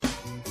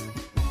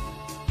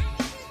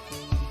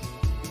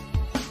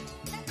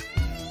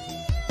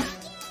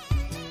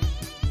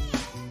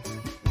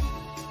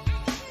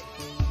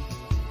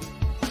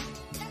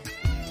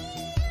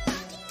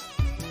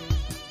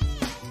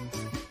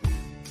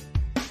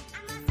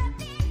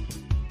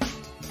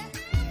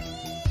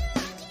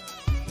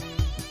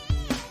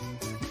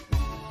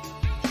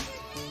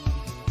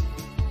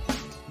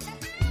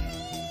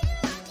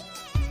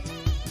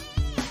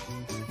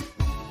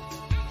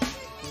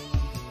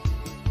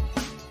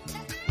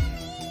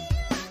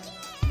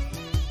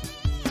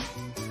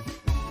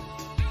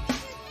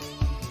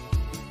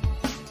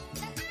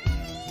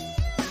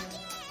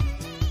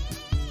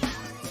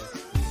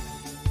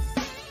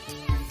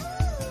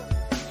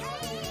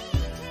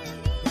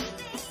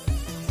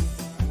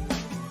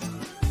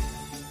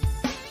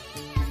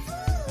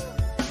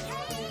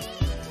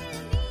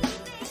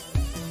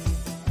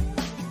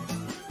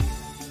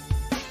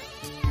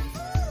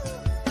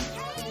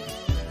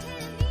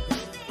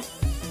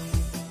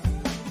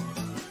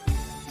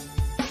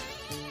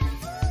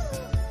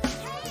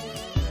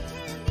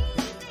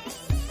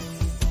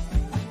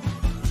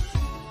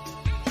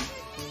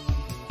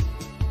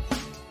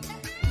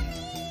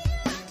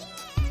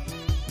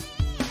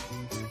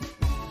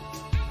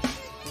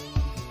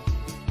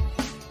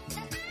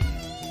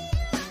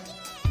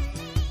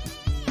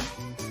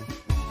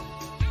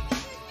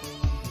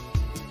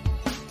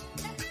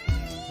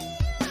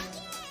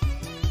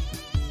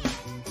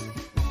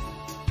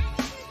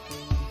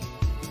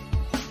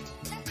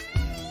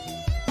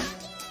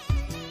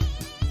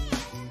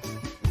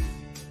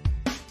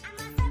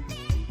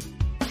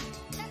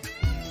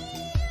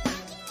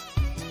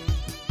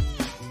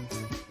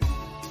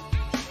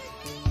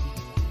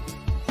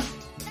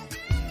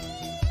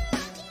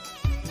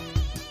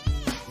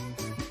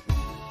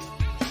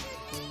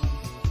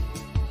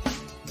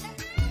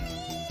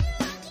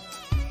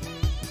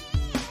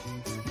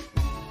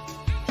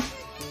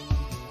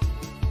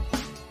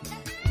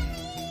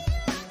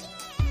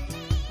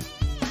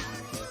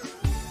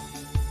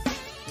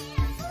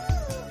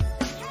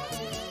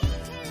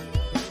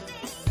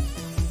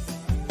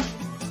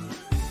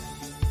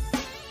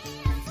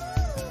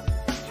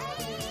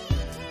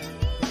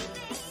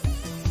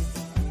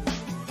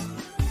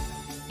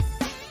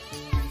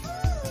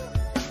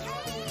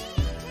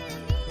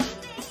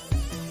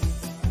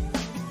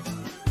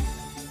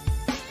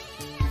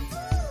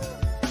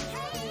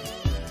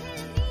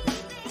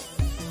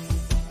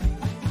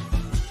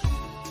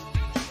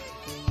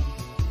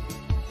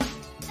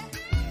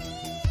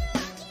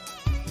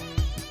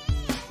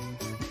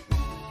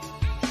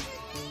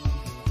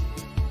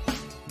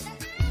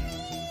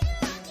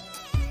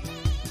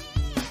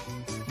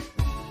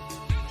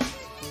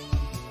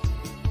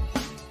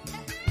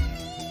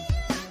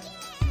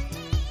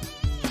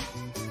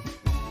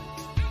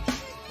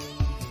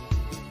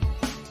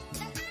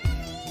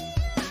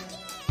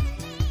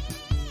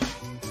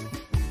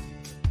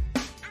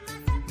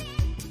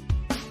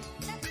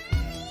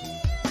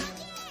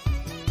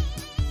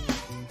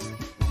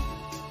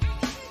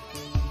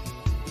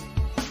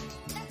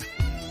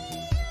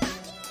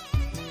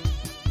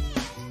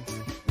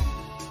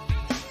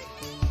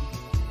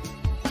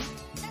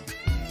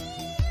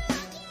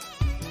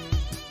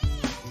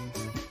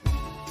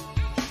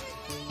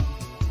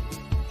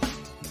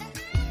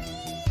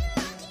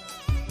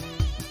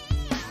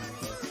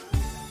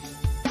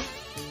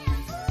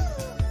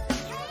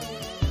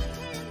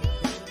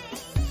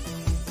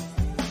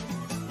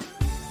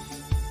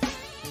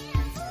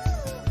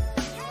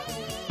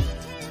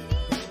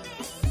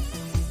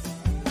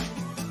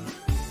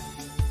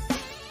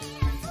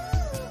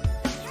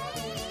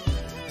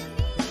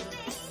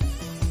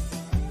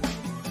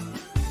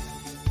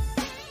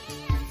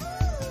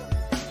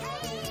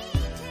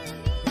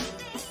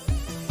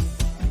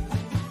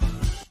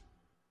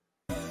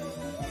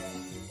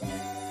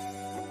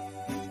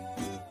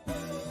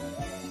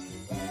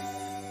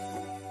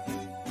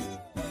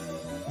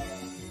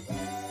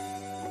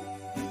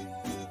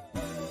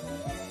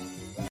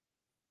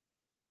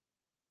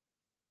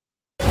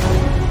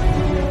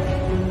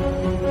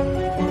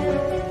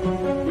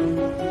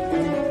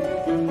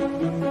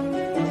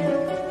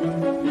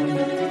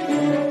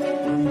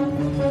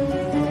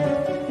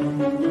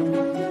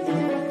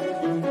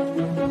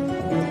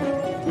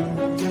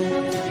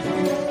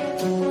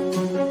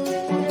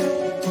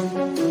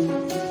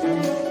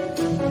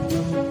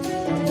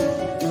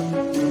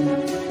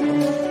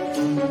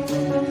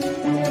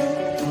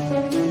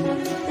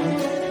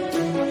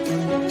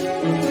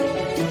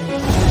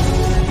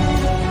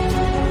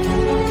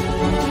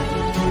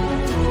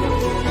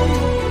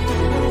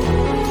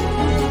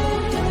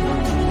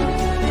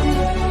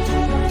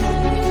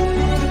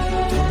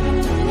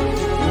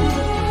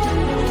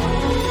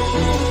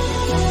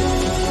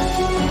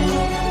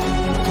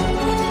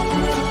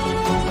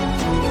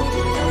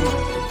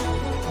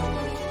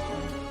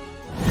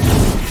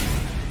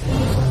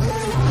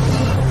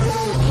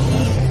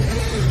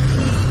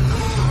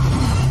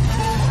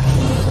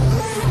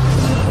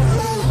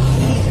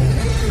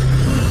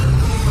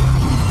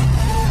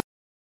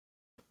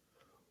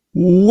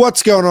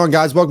What's going on,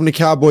 guys? Welcome to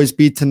Cowboys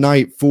Beat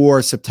tonight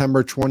for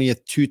September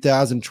 20th,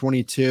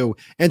 2022.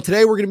 And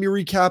today we're going to be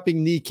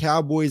recapping the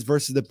Cowboys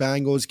versus the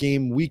Bengals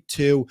game, week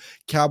 2.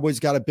 Cowboys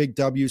got a big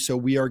W, so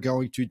we are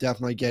going to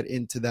definitely get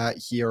into that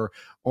here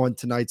on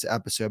tonight's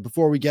episode.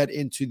 Before we get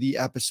into the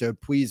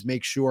episode, please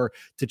make sure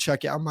to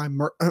check out my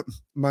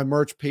my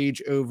merch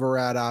page over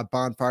at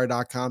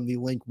bonfire.com. The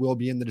link will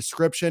be in the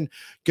description.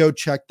 Go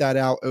check that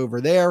out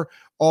over there.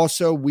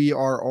 Also, we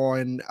are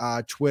on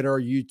Twitter,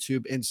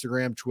 YouTube,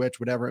 Instagram, Twitch,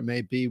 whatever it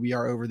may be. We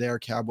are over there,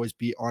 Cowboys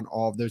Beat, on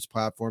all of those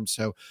platforms.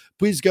 So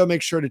please go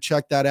make sure to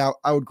check that out.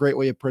 I would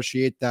greatly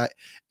appreciate that.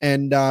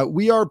 And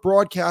we are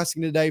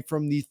broadcasting today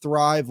from the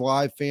Thrive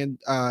Live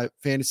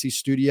Fantasy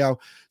Studio.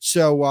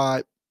 So,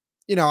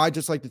 I'd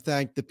just like to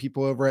thank the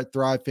people over at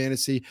Thrive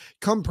Fantasy.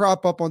 Come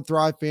prop up on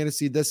Thrive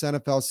Fantasy this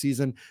NFL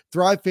season.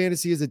 Thrive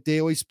Fantasy is a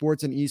daily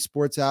sports and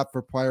esports app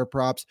for player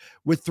props.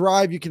 With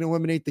Thrive, you can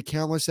eliminate the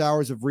countless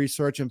hours of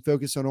research and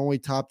focus on only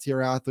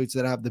top-tier athletes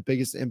that have the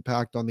biggest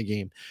impact on the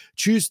game.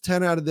 Choose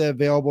 10 out of the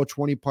available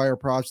 20 player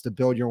props to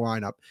build your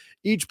lineup.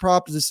 Each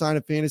prop is assigned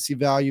a fantasy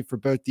value for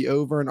both the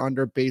over and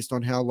under based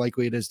on how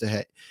likely it is to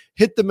hit.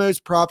 Hit the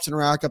most props and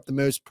rack up the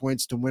most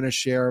points to win a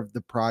share of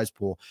the prize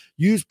pool.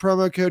 Use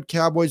promo code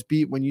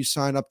CowboysBeat when you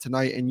sign up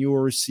tonight, and you will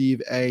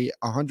receive a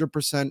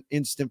 100%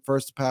 instant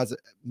first deposit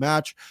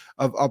match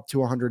of up to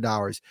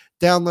 $100.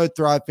 Download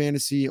Thrive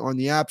Fantasy on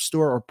the App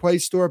Store or Play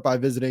Store by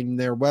visiting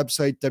their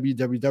website,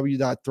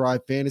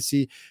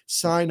 www.thrivefantasy.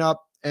 Sign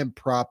up and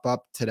prop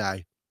up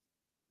today.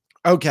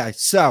 Okay,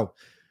 so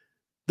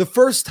the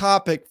first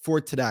topic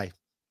for today,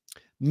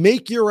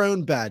 make your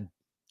own bed.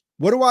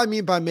 What do I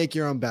mean by make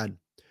your own bed?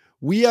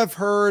 We have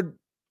heard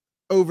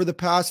over the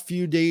past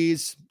few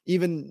days,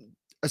 even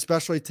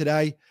especially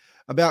today,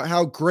 about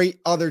how great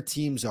other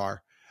teams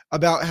are,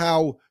 about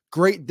how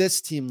great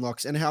this team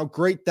looks and how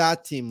great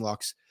that team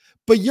looks.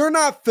 But you're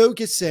not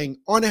focusing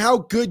on how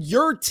good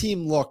your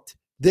team looked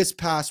this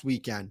past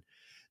weekend.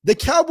 The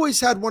Cowboys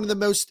had one of the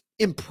most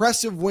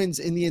impressive wins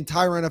in the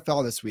entire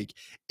NFL this week,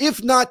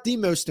 if not the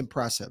most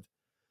impressive.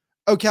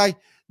 Okay,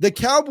 the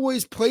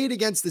Cowboys played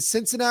against the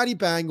Cincinnati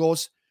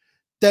Bengals.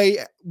 They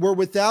were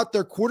without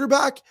their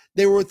quarterback.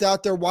 They were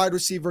without their wide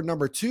receiver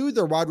number 2,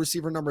 their wide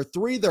receiver number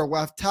 3, their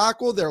left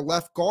tackle, their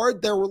left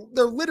guard. They're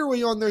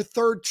literally on their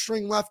third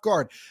string left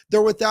guard.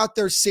 They're without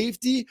their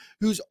safety,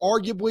 who's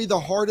arguably the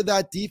heart of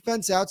that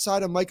defense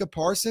outside of Micah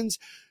Parsons.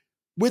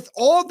 With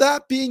all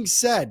that being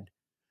said,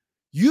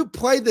 you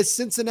play the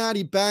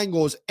Cincinnati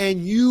Bengals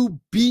and you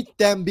beat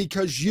them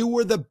because you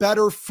were the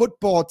better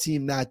football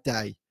team that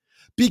day,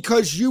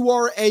 because you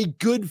are a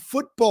good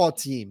football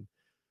team.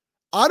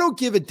 I don't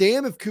give a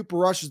damn if Cooper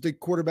Rush is the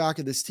quarterback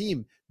of this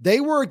team. They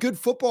were a good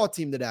football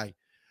team today.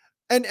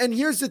 And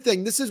here's the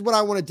thing. This is what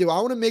I want to do. I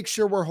want to make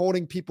sure we're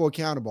holding people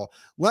accountable.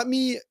 Let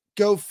me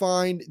go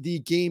find the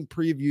game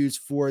previews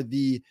for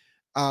the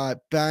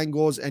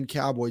Bengals and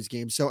Cowboys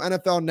game. So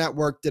NFL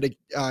Network did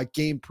a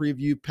game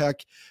preview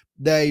pick.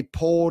 They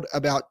polled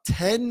about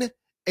 10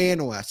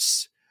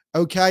 analysts.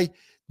 Okay.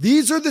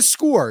 These are the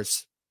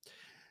scores.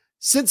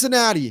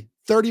 Cincinnati,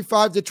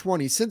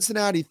 35-20,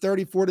 Cincinnati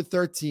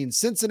 34-13,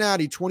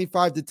 Cincinnati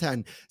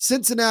 25-10,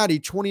 Cincinnati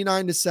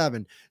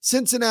 29-7,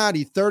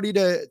 Cincinnati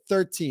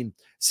 30-13,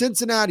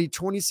 Cincinnati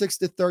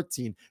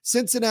 26-13,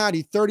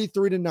 Cincinnati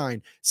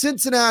 33-9,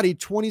 Cincinnati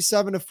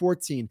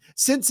 27-14,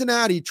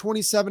 Cincinnati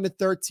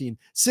 27-13,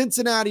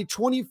 Cincinnati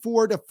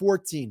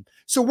 24-14.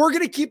 So we're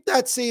going to keep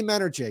that same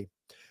energy.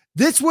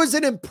 This was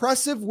an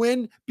impressive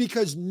win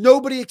because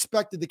nobody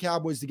expected the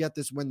Cowboys to get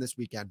this win this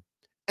weekend,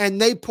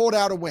 and they pulled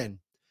out a win.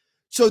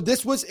 So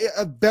this was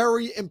a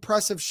very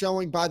impressive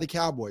showing by the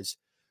Cowboys.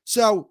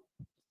 So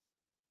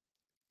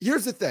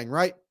here's the thing,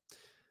 right?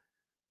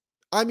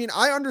 I mean,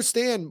 I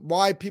understand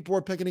why people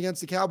are picking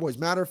against the Cowboys.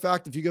 Matter of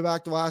fact, if you go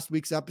back to last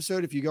week's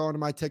episode, if you go onto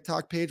my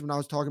TikTok page when I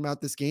was talking about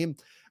this game,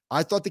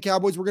 I thought the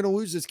Cowboys were going to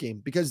lose this game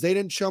because they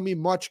didn't show me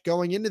much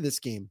going into this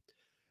game.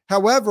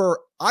 However,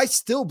 I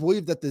still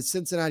believe that the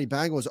Cincinnati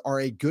Bengals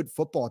are a good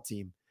football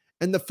team.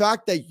 And the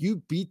fact that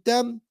you beat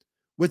them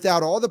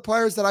without all the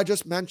players that I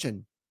just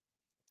mentioned,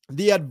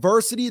 the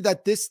adversity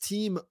that this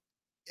team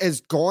has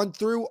gone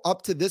through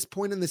up to this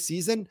point in the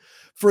season,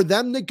 for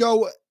them to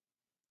go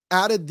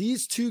out of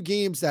these two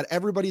games that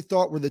everybody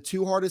thought were the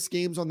two hardest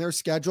games on their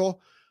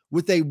schedule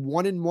with a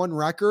 1-1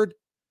 record,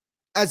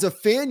 as a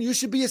fan, you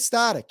should be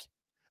ecstatic.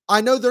 I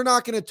know they're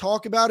not going to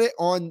talk about it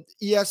on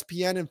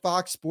ESPN and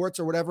Fox Sports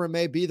or whatever it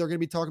may be. They're going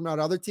to be talking about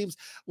other teams.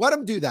 Let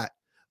them do that.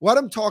 Let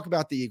them talk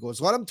about the Eagles.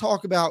 Let them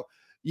talk about,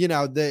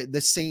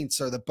 the Saints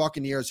or the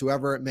Buccaneers,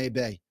 whoever it may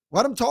be.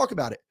 Let them talk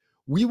about it.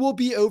 We will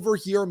be over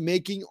here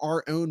making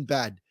our own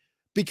bed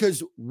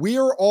because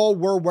we're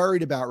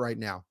worried about right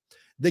now.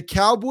 The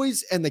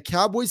Cowboys and the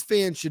Cowboys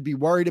fans should be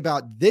worried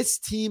about this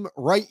team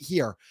right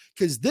here,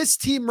 because this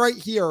team right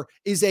here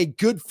is a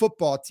good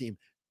football team.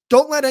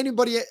 Don't let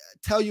anybody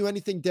tell you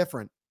anything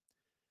different.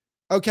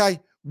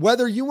 Okay?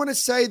 Whether you want to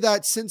say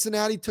that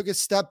Cincinnati took a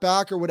step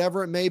back or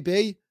whatever it may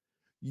be,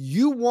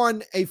 you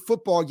won a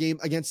football game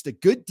against a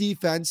good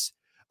defense,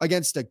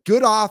 against a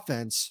good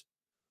offense,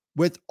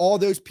 with all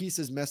those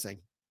pieces missing.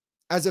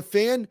 As a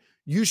fan,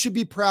 you should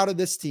be proud of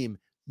this team.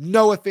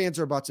 No ifs, ands,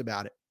 or buts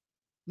about it.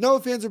 No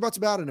ifs, ands, or buts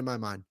about it in my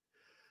mind.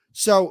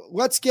 So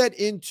let's get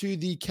into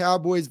the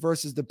Cowboys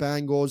versus the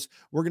Bengals.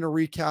 We're going to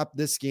recap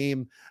this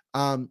game.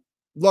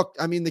 Look,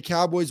 I mean, the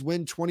Cowboys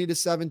win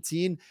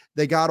 20-17.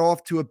 They got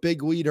off to a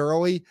big lead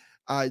early.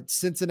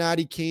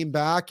 Cincinnati came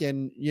back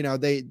and,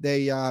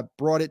 they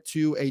brought it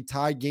to a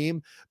tie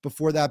game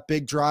before that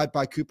big drive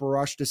by Cooper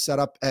Rush to set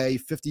up a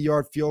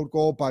 50-yard field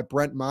goal by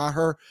Brent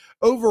Maher.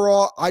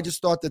 Overall, I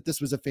just thought that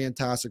this was a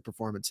fantastic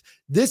performance.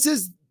 This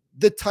is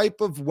the type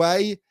of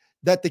way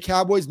that the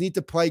Cowboys need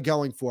to play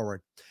going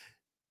forward.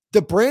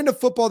 The brand of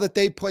football that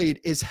they played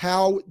is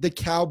how the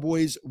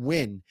Cowboys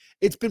win.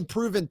 It's been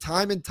proven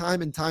time and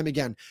time and time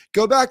again.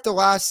 Go back to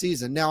last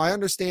season. Now, I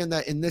understand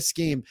that in this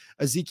game,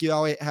 Ezekiel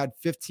Elliott had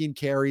 15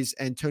 carries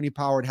and Tony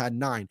Pollard had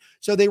 9.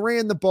 So they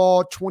ran the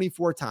ball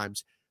 24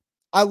 times.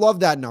 I love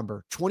that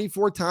number,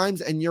 24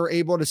 times, and you're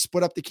able to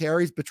split up the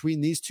carries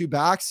between these two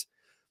backs.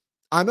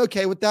 I'm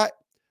okay with that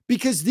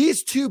because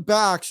these two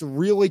backs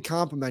really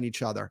complement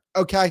each other,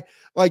 okay?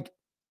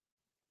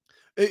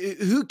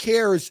 Who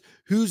cares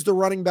who's the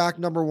running back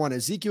number one,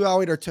 Ezekiel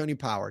Elliott or Tony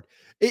Pollard?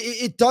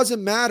 It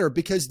doesn't matter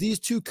because these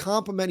two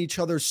complement each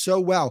other so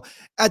well.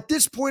 At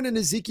this point in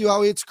Ezekiel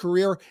Elliott's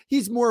career,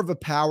 he's more of a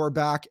power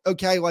back,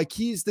 okay?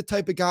 He's the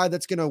type of guy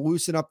that's going to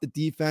loosen up the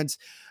defense.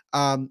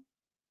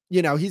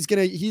 He's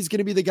going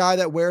to be the guy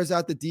that wears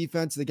out the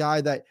defense, the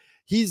guy that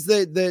he's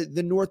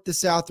the north to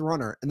south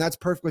runner, and that's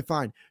perfectly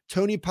fine.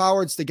 Tony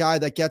Pollard's the guy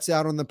that gets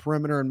out on the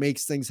perimeter and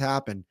makes things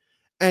happen.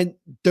 And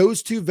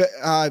those two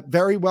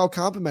very well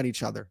complement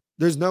each other.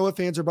 There's no ifs,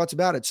 ands, or buts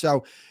about it.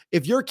 So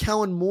if you're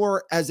Kellen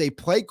Moore as a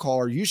play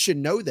caller, you should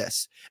know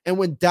this. And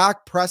when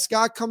Dak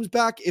Prescott comes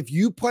back, if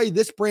you play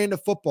this brand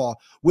of football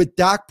with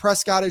Dak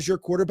Prescott as your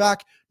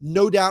quarterback,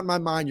 no doubt in my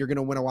mind, you're going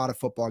to win a lot of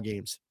football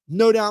games.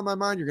 No doubt in my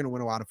mind, you're going to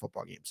win a lot of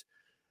football games.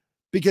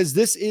 Because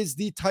this is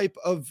the type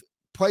of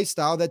play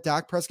style that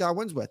Dak Prescott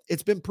wins with.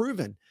 It's been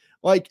proven.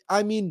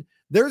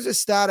 There's a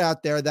stat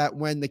out there that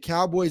when the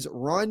Cowboys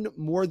run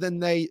more than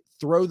they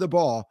throw the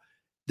ball,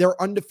 they're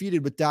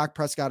undefeated with Dak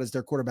Prescott as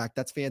their quarterback.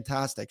 That's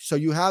fantastic. So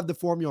you have the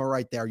formula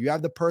right there. You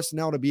have the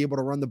personnel to be able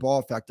to run the ball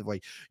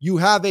effectively. You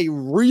have a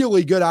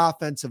really good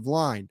offensive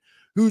line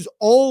who's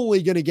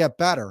only going to get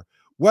better.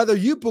 Whether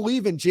you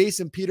believe in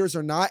Jason Peters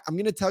or not, I'm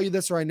going to tell you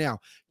this right now.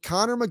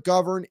 Connor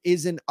McGovern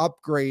is an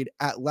upgrade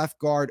at left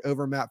guard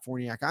over Matt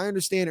Forniak. I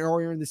understand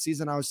earlier in the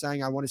season I was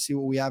saying I want to see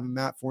what we have in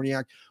Matt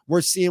Forniak. We're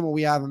seeing what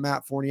we have in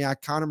Matt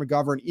Forniak. Connor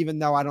McGovern, even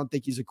though I don't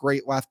think he's a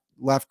great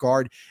left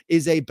guard,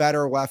 is a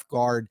better left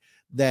guard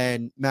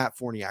than Matt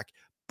Forniak.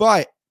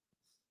 But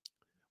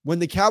when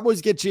the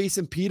Cowboys get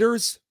Jason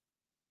Peters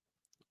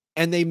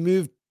and they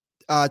move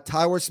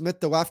Tyler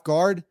Smith to left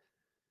guard,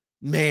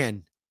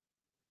 man,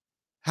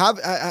 have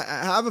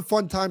a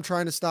fun time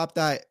trying to stop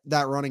that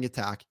running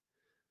attack.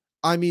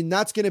 I mean,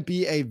 that's going to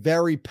be a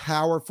very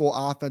powerful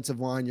offensive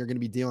line you're going to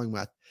be dealing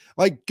with.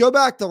 Go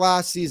back to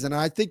last season.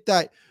 I think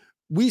that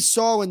we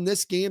saw in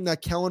this game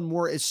that Kellen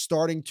Moore is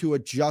starting to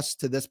adjust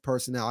to this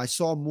personnel. I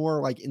saw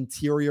more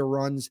interior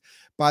runs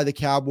by the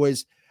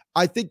Cowboys.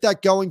 I think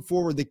that going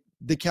forward,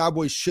 the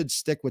Cowboys should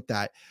stick with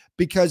that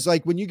because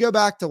when you go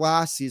back to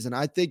last season,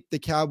 I think the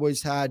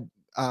Cowboys had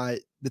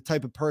the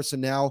type of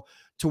personnel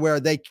to where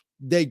they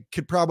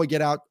could probably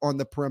get out on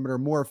the perimeter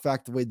more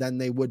effectively than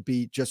they would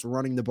be just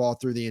running the ball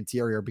through the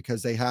interior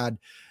because they had,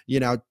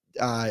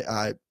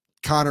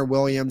 Connor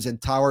Williams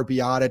and Tyler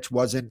Biotic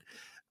wasn't,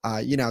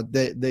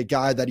 the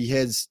guy that he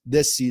is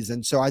this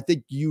season. So I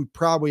think you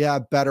probably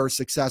have better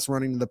success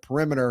running the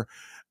perimeter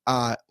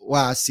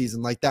last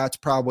season. That's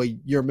probably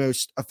your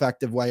most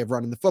effective way of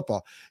running the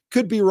football.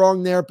 Could be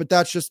wrong there, but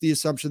that's just the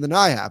assumption that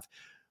I have.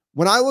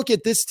 When I look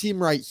at this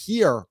team right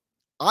here,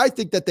 I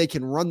think that they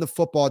can run the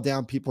football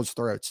down people's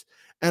throats.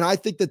 And I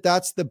think that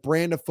that's the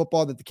brand of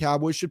football that the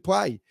Cowboys should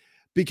play.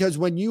 Because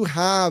when you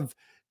have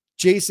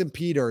Jason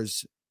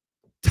Peters,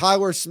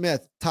 Tyler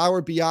Smith,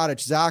 Tyler Biotic,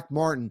 Zach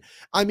Martin,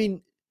 I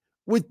mean,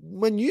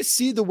 when you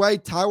see the way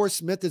Tyler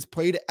Smith has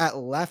played at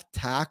left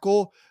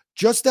tackle,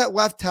 just at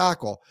left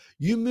tackle,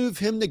 you move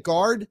him to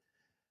guard.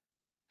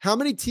 How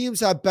many teams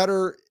have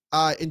better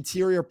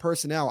interior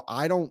personnel?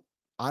 I don't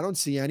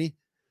see any.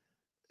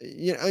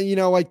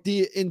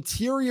 The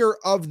interior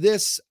of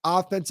this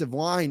offensive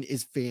line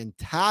is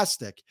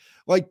fantastic.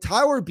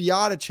 Tyler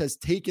Biotic has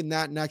taken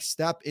that next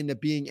step into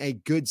being a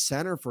good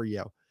center for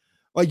you.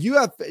 You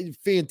have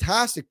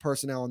fantastic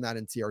personnel in that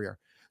interior.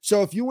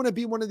 So if you want to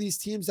be one of these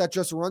teams that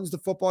just runs the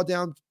football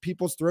down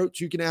people's throats,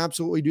 you can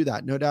absolutely do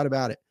that. No doubt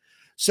about it.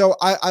 So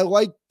I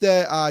like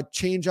the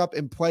change up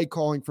in play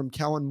calling from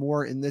Kellen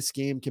Moore in this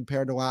game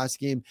compared to last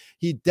game.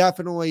 He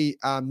definitely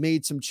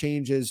made some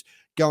changes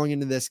going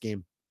into this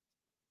game.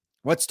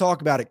 Let's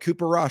talk about it.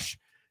 Cooper Rush.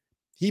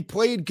 He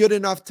played good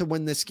enough to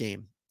win this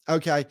game.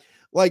 Okay.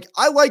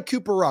 I like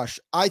Cooper Rush.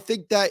 I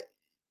think that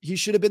he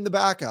should have been the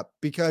backup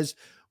because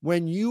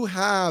when you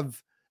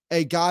have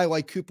a guy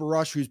like Cooper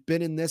Rush, who's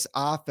been in this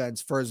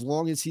offense for as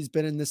long as he's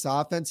been in this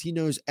offense, he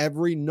knows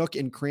every nook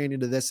and cranny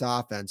to this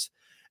offense.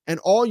 And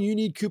all you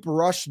need Cooper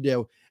Rush to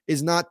do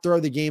is not throw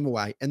the game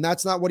away. And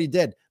that's not what he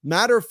did.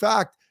 Matter of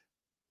fact,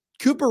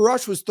 Cooper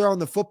Rush was throwing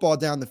the football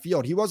down the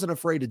field. He wasn't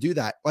afraid to do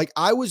that. Like,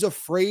 I was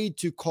afraid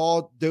to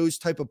call those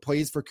type of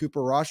plays for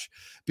Cooper Rush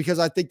because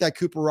I think that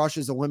Cooper Rush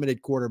is a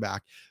limited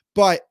quarterback.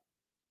 But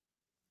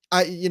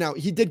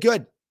he did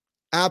good.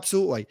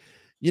 Absolutely.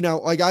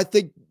 I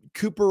think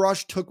Cooper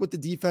Rush took what the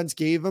defense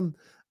gave him.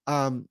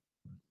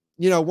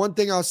 One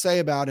thing I'll say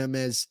about him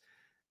is,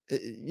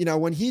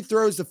 when he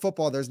throws the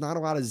football, there's not a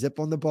lot of zip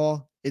on the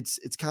ball.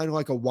 It's kind of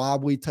like a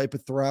wobbly type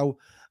of throw.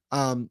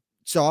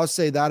 So I'll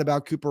say that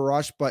about Cooper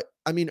Rush. But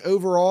I mean,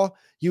 overall,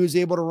 he was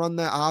able to run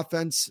the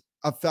offense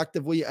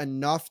effectively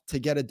enough to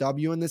get a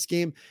W in this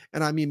game.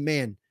 And I mean,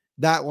 man,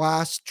 that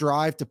last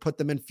drive to put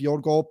them in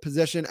field goal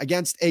position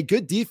against a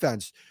good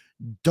defense.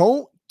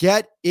 Don't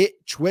get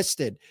it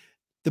twisted.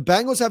 The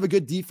Bengals have a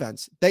good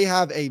defense. They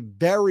have a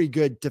very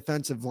good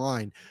defensive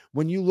line.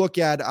 When you look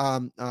at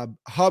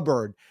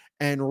Hubbard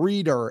and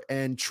Reeder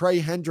and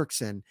Trey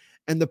Hendrickson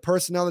and the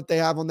personnel that they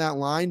have on that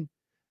line,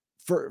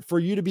 for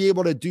you to be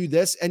able to do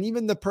this, and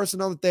even the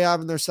personnel that they have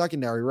in their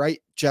secondary,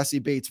 right? Jesse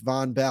Bates,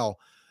 Von Bell,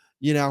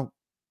 they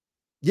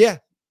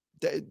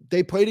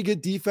played a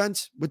good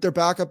defense with their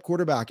backup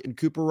quarterback, and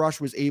Cooper Rush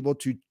was able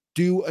to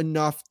do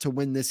enough to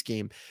win this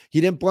game.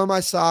 He didn't blow my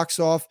socks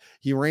off.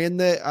 He ran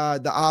the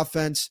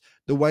offense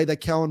the way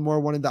that Kellen Moore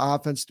wanted the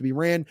offense to be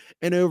ran,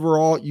 and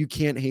overall, you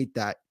can't hate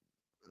that.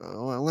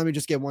 Let me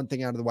just get one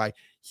thing out of the way.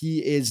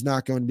 He is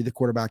not going to be the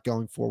quarterback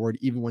going forward,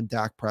 even when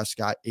Dak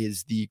Prescott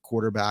is the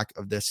quarterback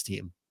of this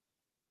team.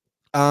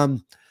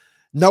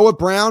 Noah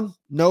Brown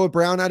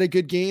had a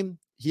good game.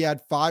 He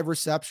had 5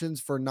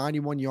 receptions for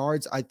 91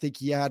 yards. I think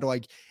he had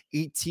like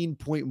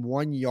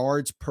 18.1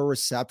 yards per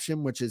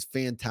reception, which is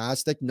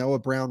fantastic. Noah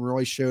Brown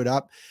really showed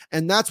up.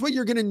 And that's what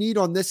you're going to need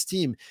on this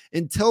team.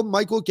 Until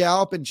Michael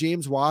Gallup and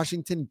James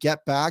Washington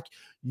get back,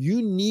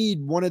 you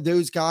need one of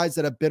those guys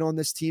that have been on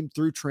this team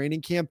through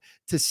training camp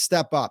to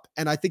step up.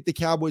 And I think the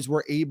Cowboys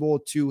were able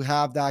to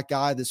have that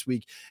guy this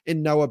week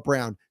in Noah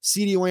Brown.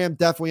 CeeDee Lamb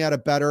definitely had a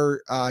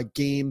better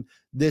game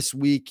this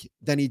week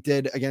than he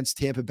did against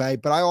Tampa Bay.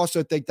 But I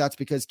also think that's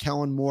because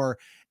Kellen Moore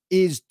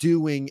is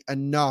doing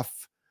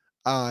enough,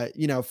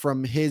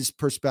 from his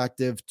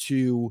perspective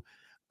to,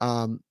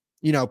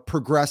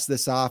 progress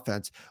this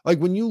offense. Like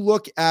when you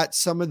look at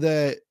some of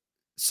the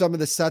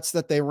sets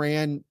that they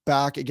ran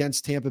back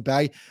against Tampa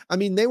Bay, I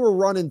mean, they were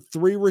running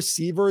 3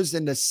 receivers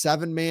into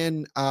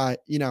 7-man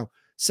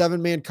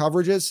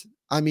coverages.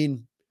 I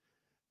mean,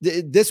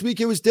 this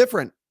week it was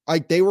different.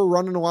 Like they were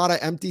running a lot of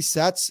empty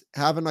sets,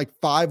 having like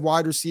 5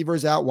 wide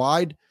receivers out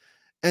wide,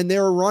 and they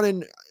were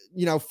running,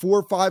 4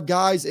 or 5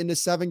 guys into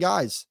 7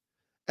 guys.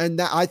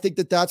 And I think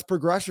that's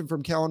progression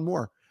from Kellen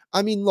Moore.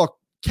 I mean, look,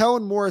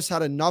 Kellen Moore has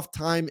had enough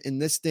time in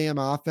this damn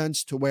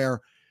offense to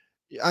where,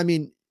 I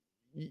mean,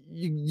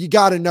 you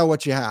got to know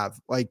what you have.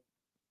 Like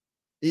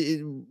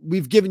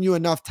we've given you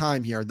enough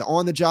time here. The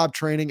on-the-job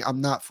training,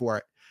 I'm not for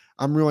it.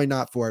 I'm really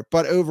not for it.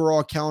 But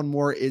overall, Kellen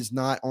Moore is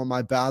not on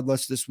my bad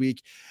list this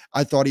week.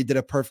 I thought he did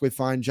a perfectly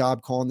fine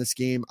job calling this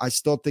game. I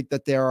still think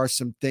that there are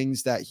some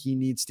things that he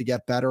needs to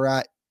get better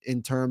at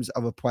in terms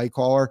of a play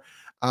caller.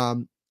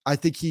 I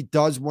think he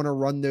does want to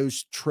run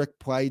those trick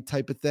play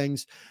type of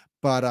things.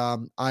 But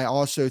I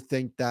also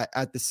think that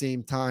at the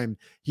same time,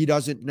 he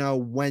doesn't know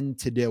when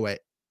to do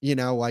it.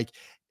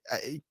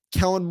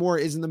 Kellen Moore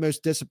isn't the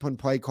most disciplined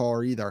play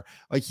caller either.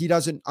 Like he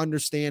doesn't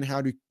understand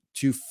how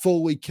to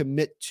fully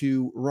commit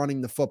to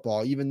running the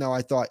football, even though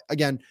I thought,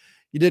 again,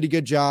 you did a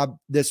good job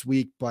this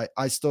week, but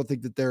I still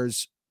think that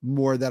there's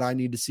more that I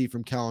need to see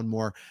from Kellen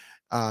Moore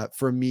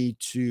for me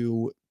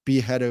to be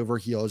head over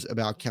heels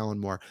about Kellen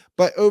Moore.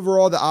 But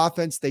overall, the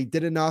offense, they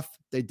did enough.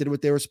 They did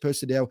what they were supposed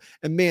to do.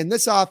 And man,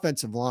 this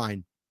offensive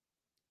line,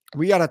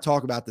 we got to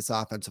talk about this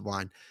offensive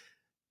line.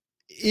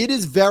 It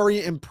is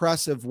very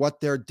impressive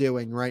what they're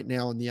doing right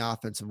now in the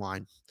offensive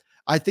line.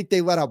 I think they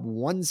let up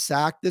 1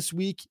 sack this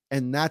week,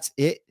 and that's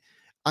it.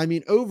 I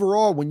mean,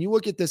 overall, when you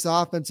look at this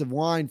offensive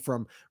line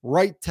from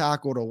right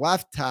tackle to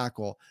left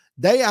tackle,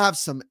 they have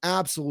some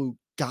absolute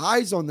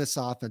guys on this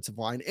offensive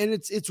line. And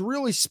it's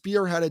really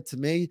spearheaded to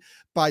me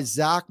by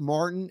Zach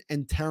Martin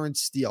and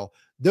Terrence Steele.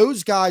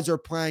 Those guys are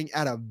playing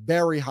at a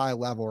very high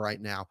level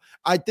right now.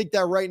 I think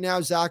that right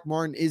now, Zach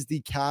Martin is the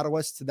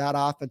catalyst to that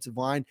offensive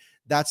line.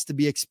 That's to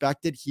be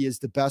expected. He is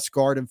the best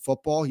guard in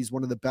football. He's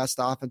one of the best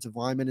offensive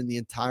linemen in the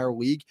entire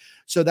league.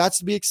 So that's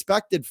to be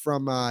expected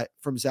from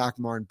Zach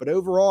Martin. But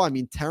overall, I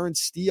mean,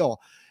 Terrence Steele,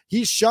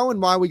 he's showing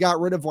why we got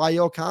rid of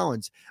La'el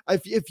Collins.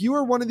 If you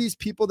were one of these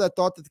people that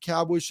thought that the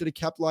Cowboys should have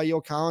kept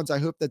La'el Collins, I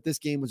hope that this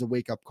game was a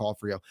wake-up call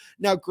for you.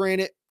 Now,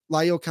 granted,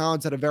 La'el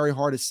Collins had a very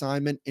hard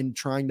assignment in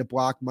trying to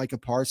block Micah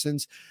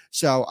Parsons.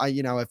 So,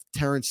 if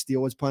Terrence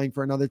Steele was playing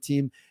for another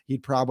team,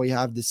 he'd probably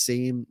have the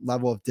same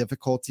level of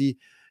difficulty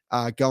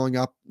going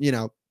up,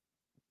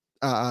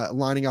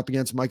 lining up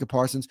against Micah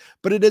Parsons.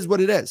 But it is what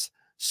it is.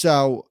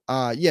 So,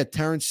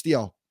 Terrence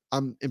Steele,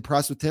 I'm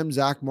impressed with him.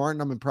 Zach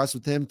Martin, I'm impressed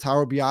with him.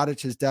 Tyler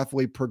Biotic has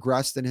definitely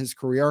progressed in his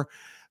career.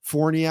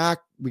 Fournier,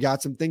 we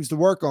got some things to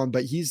work on,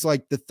 but he's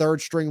like the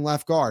third string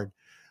left guard.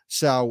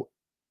 So,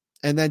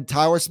 and then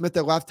Tyler Smith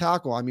at left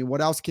tackle. I mean,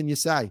 what else can you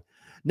say?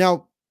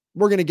 Now,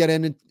 we're going to get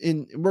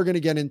we're going to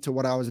get into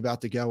what I was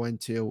about to go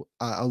into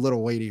a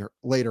little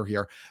later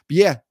here. But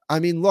yeah, I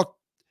mean, look,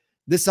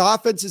 this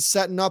offense is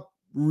setting up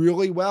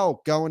really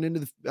well going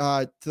into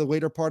to the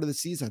later part of the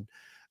season.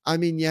 I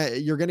mean, yeah,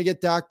 you're going to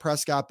get Dak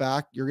Prescott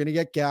back. You're going to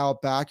get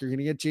Gallup back. You're going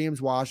to get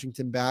James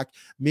Washington back.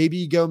 Maybe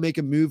you go make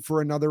a move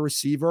for another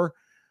receiver.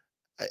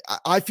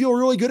 I feel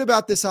really good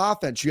about this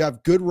offense. You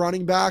have good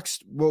running backs.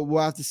 We'll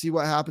have to see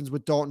what happens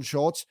with Dalton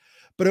Schultz.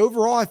 But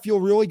overall, I feel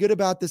really good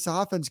about this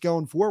offense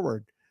going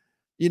forward.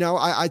 You know,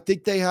 I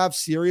think they have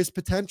serious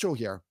potential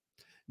here.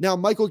 Now,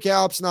 Michael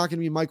Gallup's not going to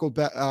be Michael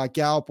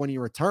Gallup when he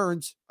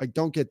returns. Like,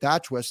 don't get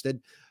that twisted.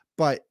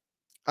 But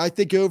I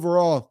think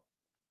overall,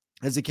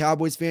 as a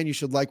Cowboys fan, you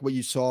should like what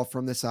you saw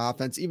from this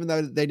offense. Even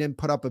though they didn't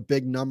put up a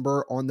big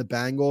number on the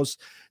Bengals,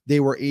 they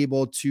were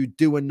able to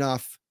do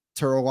enough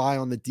to rely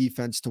on the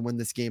defense to win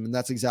this game. And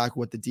that's exactly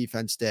what the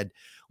defense did.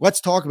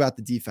 Let's talk about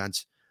the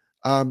defense.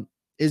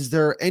 Is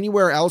there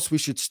anywhere else we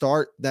should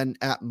start than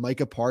at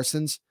Micah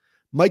Parsons?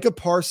 Micah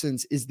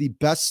Parsons is the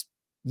best,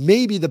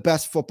 maybe the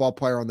best football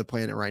player on the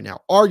planet right now.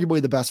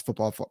 Arguably the best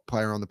football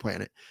player on the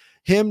planet.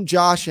 Him,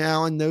 Josh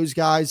Allen, those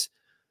guys,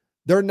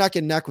 they're neck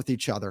and neck with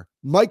each other.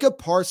 Micah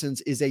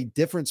Parsons is a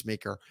difference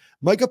maker.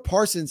 Micah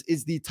Parsons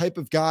is the type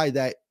of guy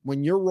that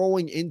when you're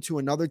rolling into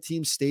another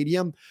team's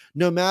stadium,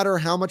 no matter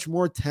how much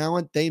more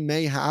talent they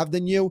may have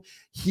than you,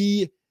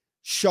 he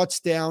shuts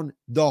down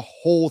the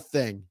whole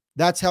thing.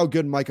 That's how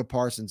good Micah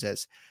Parsons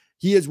is.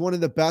 He is one of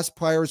the best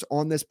players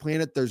on this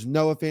planet. There's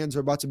no ifs, ands,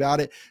 or buts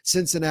about it.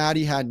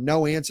 Cincinnati had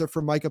no answer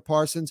for Micah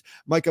Parsons.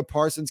 Micah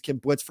Parsons can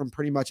blitz from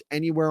pretty much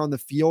anywhere on the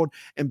field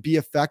and be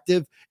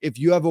effective. If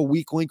you have a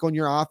weak link on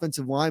your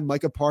offensive line,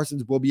 Micah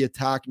Parsons will be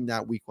attacking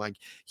that weak link.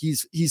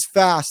 He's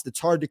fast. It's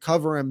hard to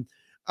cover him,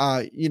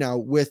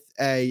 with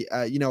a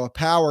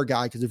power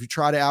guy, because if you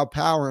try to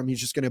outpower him,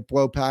 he's just going to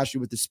blow past you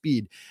with the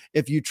speed.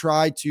 If you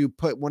try to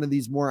put one of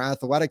these more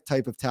athletic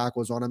type of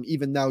tackles on him,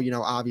 even though,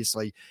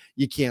 obviously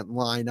you can't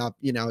line up,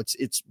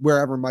 it's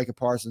wherever Micah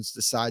Parsons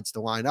decides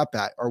to line up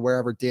at, or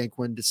wherever Dan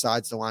Quinn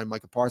decides to line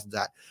Micah Parsons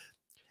at.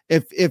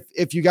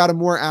 If you got a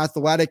more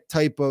athletic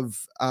type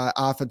of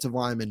offensive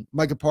lineman,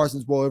 Micah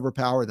Parsons will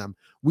overpower them.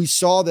 We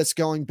saw this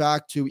going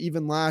back to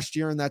even last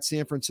year in that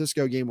San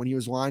Francisco game when he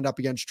was lined up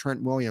against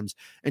Trent Williams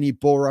and he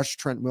bull rushed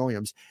Trent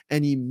Williams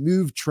and he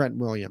moved Trent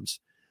Williams.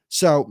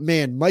 So,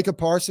 man, Micah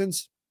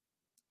Parsons,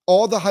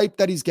 all the hype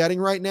that he's getting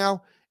right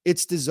now,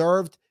 it's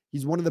deserved.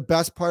 He's one of the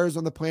best players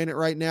on the planet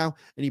right now,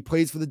 and he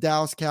plays for the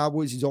Dallas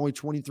Cowboys. He's only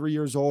 23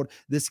 years old.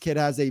 This kid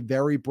has a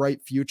very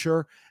bright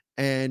future.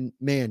 And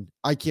man,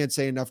 I can't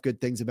say enough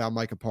good things about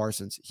Micah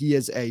Parsons. He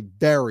is a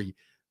very,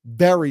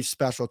 very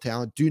special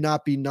talent. Do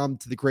not be numb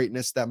to the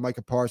greatness that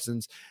Micah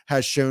Parsons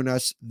has shown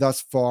us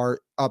thus far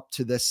up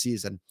to this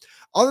season.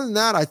 Other than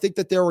that, I think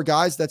that there were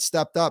guys that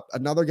stepped up.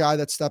 Another guy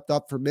that stepped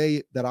up for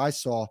me that I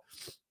saw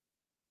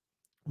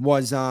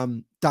was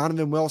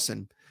Donovan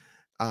Wilson.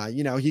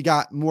 He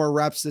got more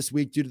reps this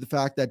week due to the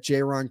fact that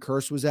Jaron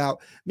Kearse was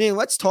out. Man,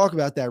 let's talk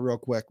about that real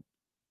quick.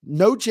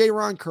 No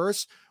Jaron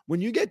Kearse. When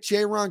you get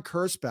Jaron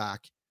Kearse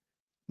back,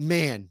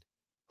 man,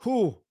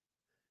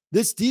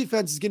 this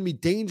defense is going to be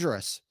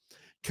dangerous,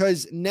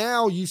 because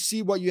now you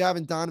see what you have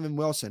in Donovan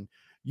Wilson.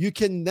 You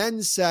can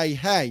then say,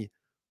 hey,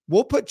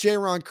 we'll put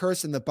Jaron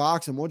Kearse in the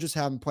box and we'll just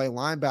have him play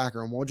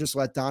linebacker and we'll just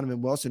let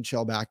Donovan Wilson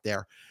chill back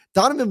there.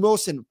 Donovan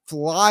Wilson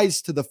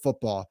flies to the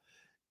football.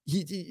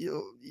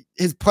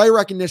 His play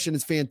recognition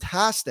is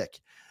fantastic.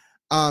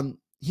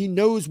 He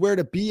knows where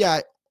to be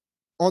at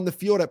on the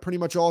field at pretty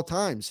much all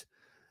times.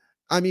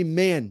 I mean,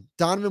 man,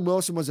 Donovan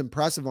Wilson was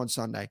impressive on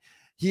Sunday.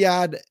 He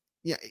had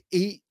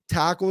 8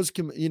 tackles,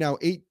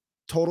 8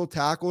 total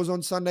tackles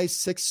on Sunday,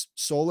 6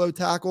 solo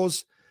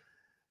tackles.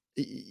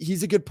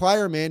 He's a good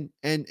player, man.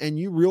 And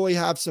you really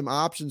have some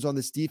options on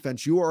this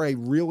defense. You are a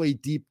really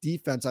deep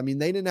defense. I mean,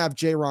 they didn't have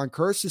Jaron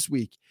Kearse this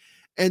week,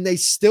 and they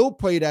still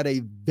played at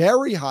a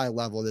very high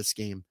level this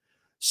game.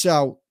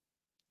 So,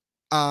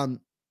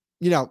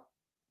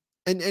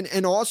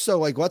 And also,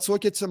 like, let's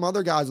look at some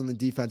other guys on the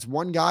defense.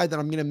 One guy that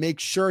I'm going to make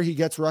sure he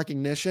gets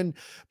recognition,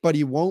 but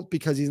he won't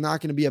because he's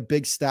not going to be a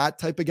big stat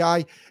type of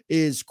guy,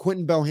 is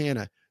Quinton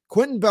Bohanna.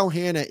 Quinton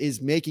Bohanna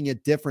is making a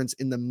difference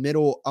in the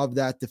middle of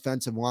that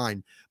defensive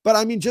line. But,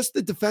 I mean, just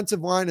the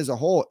defensive line as a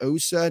whole,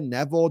 Osa,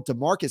 Neville,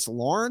 DeMarcus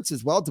Lawrence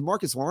as well.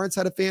 DeMarcus Lawrence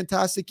had a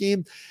fantastic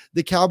game.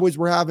 The Cowboys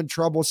were having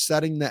trouble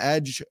setting the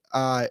edge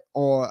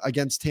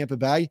against Tampa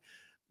Bay.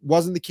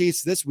 Wasn't the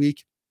case this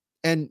week.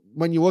 And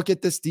when you look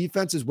at this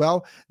defense as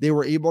well, they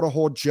were able to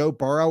hold Joe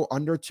Burrow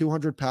under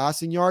 200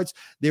 passing yards.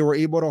 They were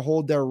able to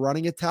hold their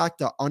running attack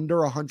to under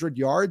 100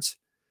 yards.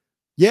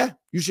 Yeah,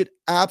 you should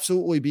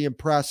absolutely be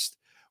impressed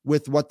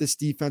with what this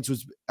defense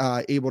was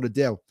able to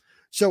do.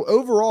 So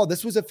overall,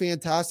 this was a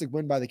fantastic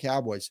win by the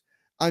Cowboys.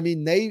 I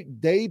mean,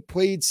 they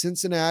played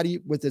Cincinnati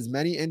with as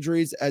many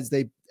injuries as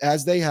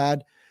they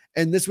had,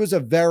 And this was a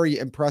very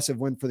impressive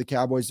win for the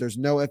Cowboys. There's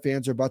no ifs,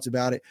 ands, or buts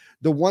about it.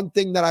 The one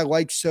thing that I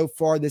like so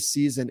far this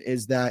season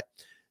is that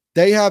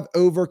they have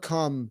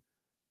overcome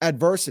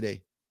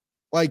adversity.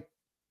 Like,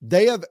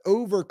 they have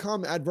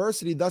overcome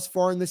adversity thus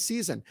far in this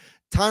season.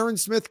 Tyron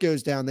Smith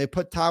goes down. They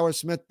put Tyler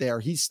Smith there.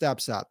 He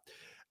steps up.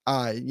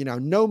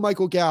 No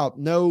Michael Gallup,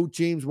 no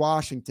James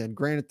Washington.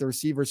 Granted, the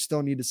receivers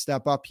still need to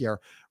step up here,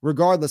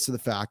 regardless of the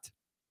fact.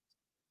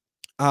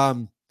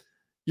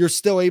 You're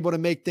still able to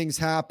make things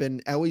happen,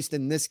 at least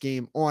in this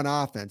game, on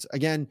offense.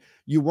 Again,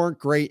 you weren't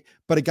great,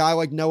 but a guy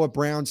like Noah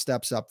Brown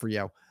steps up for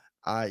you.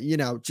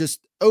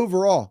 Just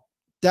overall,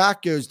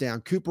 Dak goes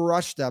down. Cooper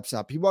Rush steps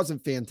up. He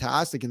wasn't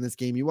fantastic in this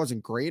game. He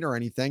wasn't great or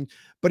anything,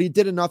 but he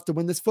did enough to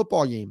win this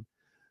football game.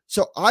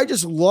 So I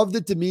just love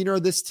the demeanor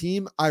of this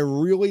team. I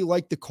really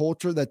like the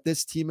culture that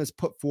this team has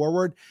put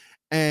forward.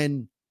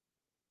 And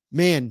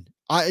man,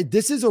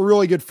 this is a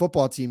really good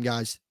football team,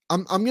 guys.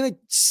 I'm going to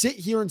sit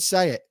here and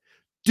say it.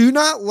 Do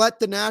not let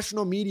the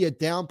national media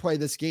downplay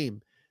this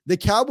game. The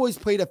Cowboys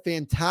played a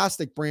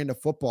fantastic brand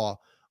of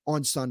football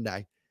on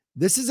Sunday.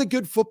 This is a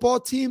good football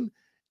team.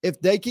 If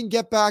they can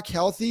get back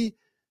healthy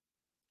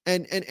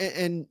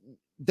and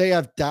they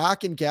have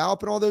Dak and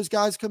Gallup and all those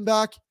guys come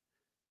back,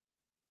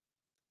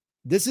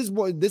 this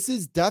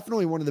is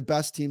definitely one of the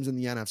best teams in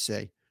the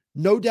NFC.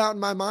 No doubt in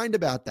my mind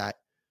about that.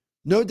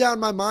 No doubt in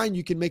my mind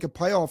you can make a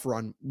playoff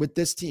run with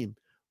this team.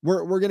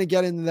 We're going to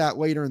get into that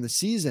later in the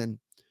season.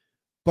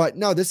 But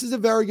no, this is a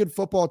very good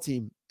football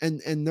team,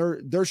 and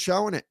they're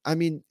showing it. I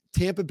mean,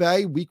 Tampa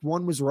Bay week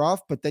 1 was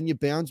rough, but then you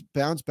bounce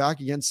back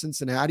against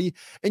Cincinnati,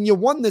 and you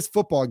won this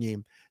football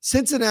game.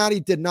 Cincinnati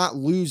did not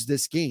lose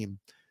this game.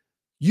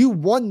 You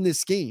won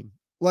this game.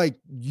 Like,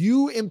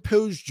 you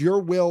imposed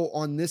your will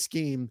on this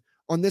game,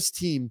 on this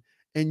team,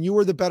 and you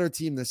were the better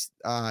team this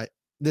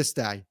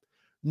day.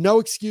 No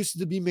excuses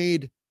to be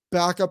made.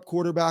 Backup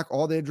quarterback,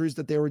 all the injuries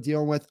that they were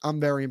dealing with. I'm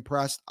very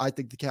impressed. I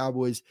think the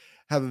Cowboys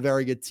have a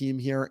very good team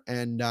here.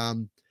 And I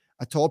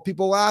told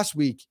people last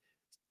week,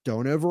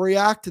 don't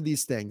overreact to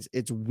these things.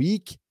 It's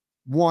week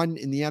 1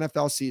 in the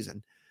NFL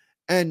season.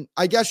 And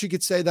I guess you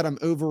could say that I'm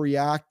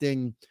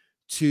overreacting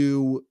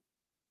to,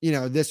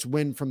 this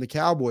win from the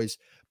Cowboys.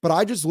 But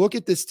I just look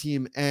at this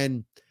team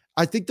and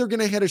I think they're going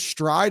to hit a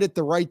stride at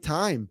the right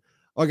time.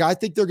 Like, I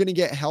think they're going to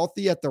get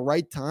healthy at the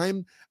right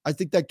time. I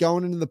think that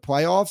going into the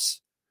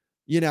playoffs,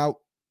 you're going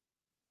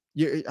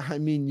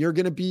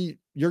to be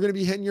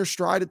hitting your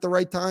stride at the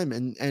right time.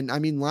 And I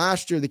mean,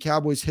 last year the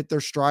Cowboys hit their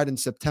stride in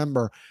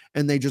September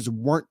and they just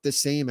weren't the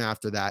same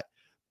after that.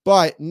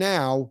 But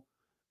now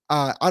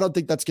I don't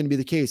think that's going to be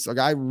the case. Like,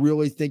 I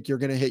really think you're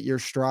going to hit your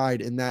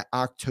stride in that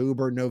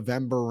October,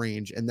 November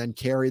range and then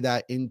carry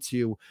that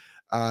into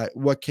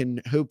what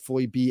can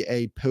hopefully be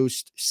a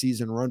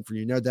postseason run for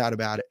you. No doubt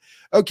about it.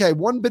 Okay.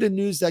 One bit of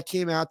news that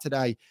came out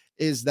today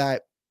is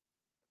that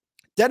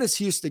Dennis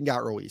Houston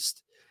got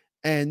released,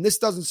 and this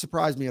doesn't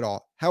surprise me at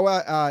all.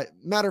 However,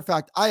 matter of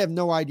fact, I have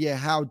no idea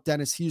how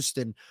Dennis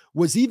Houston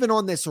was even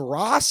on this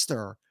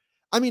roster.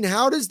 I mean,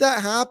 how does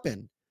that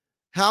happen?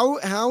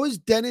 How is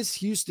Dennis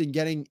Houston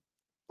getting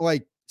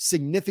like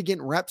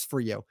significant reps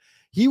for you?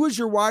 He was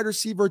your wide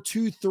receiver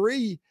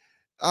 2-3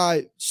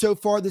 so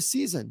far this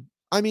season.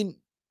 I mean,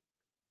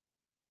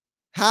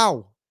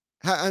 how?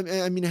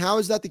 How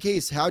is that the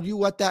case? How do you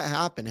let that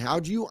happen? How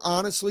do you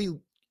honestly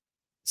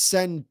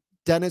send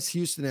Dennis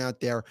Houston out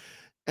there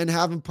and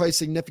have him play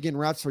significant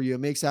reps for you?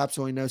 It makes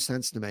absolutely no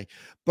sense to me.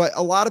 But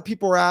a lot of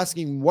people are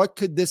asking, what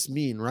could this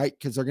mean, right?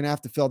 Because they're going to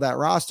have to fill that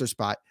roster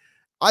spot.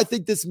 I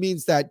think this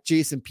means that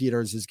Jason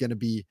Peters is going to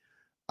be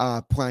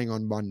playing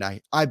on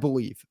Monday, I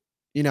believe.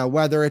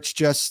 Whether it's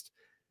just,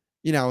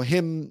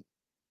 him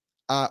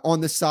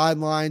on the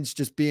sidelines,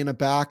 just being a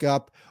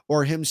backup,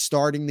 or him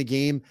starting the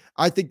game.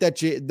 I think that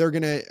they're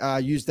going to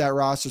use that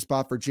roster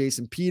spot for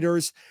Jason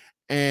Peters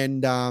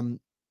and,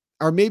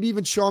 or maybe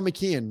even Sean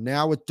McKeon.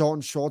 Now with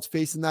Dalton Schultz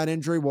facing that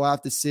injury, we'll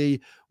have to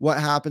see what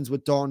happens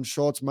with Dalton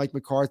Schultz. Mike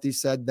McCarthy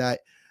said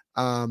that,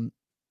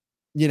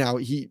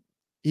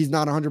 he's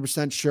not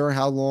 100% sure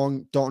how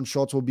long Dalton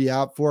Schultz will be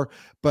out for,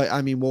 but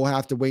I mean, we'll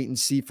have to wait and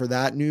see for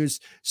that news.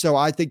 So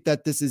I think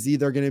that this is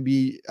either going to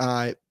be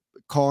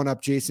calling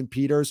up Jason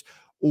Peters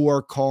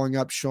or calling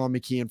up Sean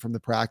McKeon from the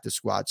practice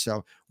squad.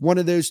 So one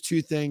of those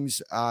two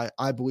things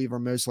I believe are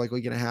most likely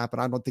going to happen.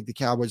 I don't think the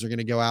Cowboys are going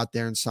to go out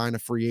there and sign a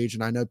free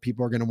agent. I know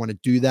people are going to want to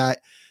do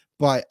that,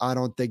 but I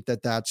don't think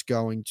that that's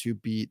going to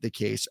be the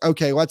case.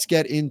 Okay, let's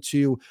get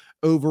into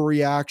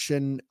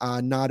overreaction,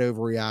 not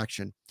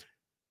overreaction.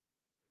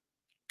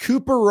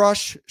 Cooper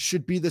Rush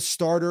should be the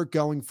starter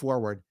going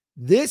forward.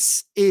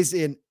 This is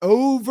an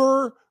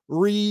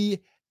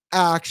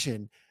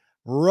overreaction.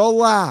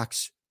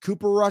 Relax.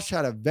 Cooper Rush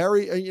had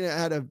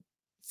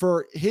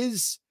for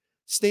his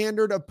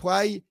standard of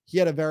play, he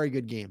had a very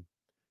good game,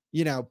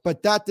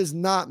 but that does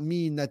not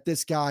mean that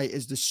this guy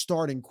is the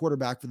starting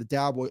quarterback for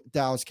the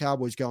Dallas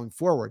Cowboys going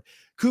forward.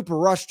 Cooper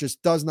Rush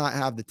just does not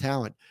have the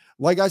talent.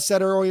 Like I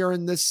said earlier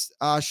in this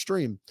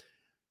stream,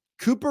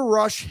 Cooper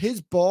Rush,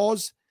 his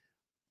balls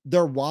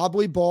they're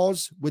wobbly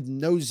balls with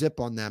no zip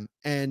on them.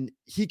 And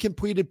he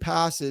completed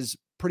passes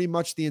pretty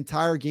much the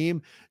entire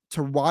game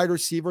to wide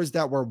receivers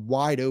that were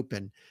wide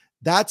open.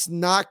 That's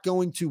not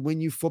going to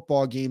win you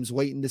football games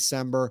late in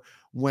December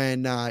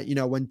when,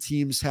 when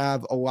teams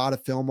have a lot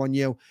of film on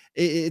you.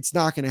 It's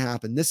not going to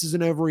happen. This is an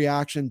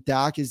overreaction.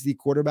 Dak is the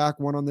quarterback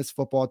one on this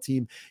football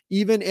team.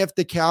 Even if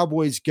the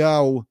Cowboys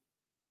go,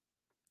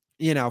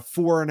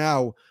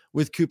 4-0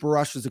 with Cooper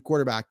Rush as a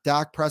quarterback,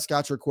 Dak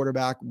Prescott's your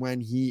quarterback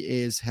when he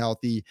is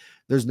healthy.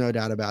 There's no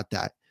doubt about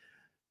that.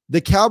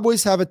 The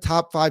Cowboys have a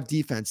top 5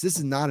 defense. This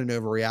is not an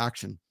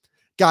overreaction.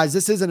 Guys,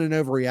 this isn't an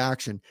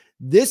overreaction.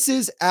 This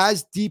is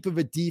as deep of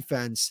a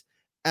defense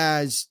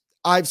as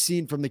I've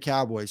seen from the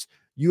Cowboys.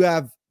 You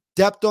have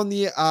depth on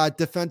the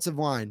defensive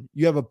line.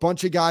 You have a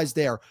bunch of guys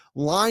there.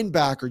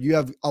 Linebacker, you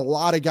have a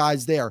lot of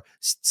guys there.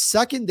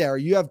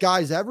 Secondary, you have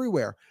guys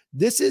everywhere.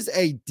 This is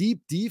a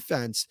deep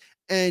defense,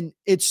 and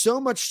it's so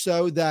much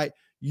so that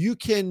you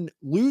can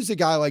lose a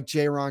guy like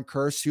Jaron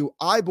Kearse, who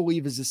I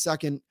believe is the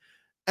second,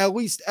 at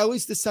least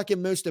the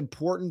second most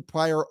important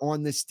player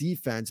on this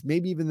defense,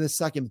 maybe even the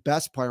second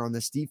best player on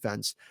this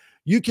defense.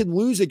 You can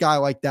lose a guy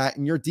like that,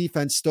 and your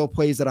defense still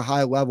plays at a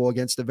high level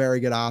against a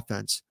very good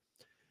offense.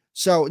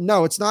 So,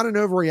 no, it's not an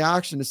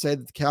overreaction to say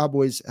that the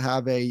Cowboys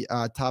have a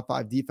top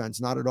 5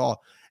 defense, not at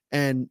all.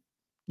 And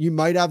you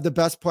might have the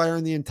best player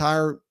in the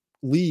entire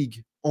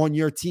league on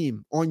your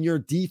team, on your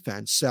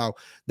defense. So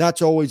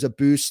that's always a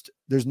boost.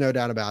 There's no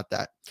doubt about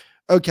that.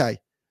 Okay.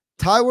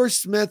 Tyler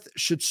Smith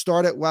should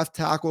start at left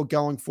tackle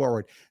going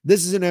forward.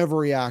 This is an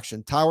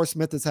overreaction. Tyler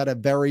Smith has had a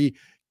very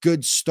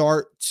good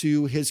start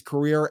to his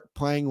career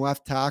playing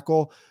left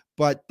tackle,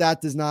 but that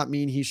does not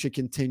mean he should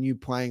continue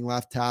playing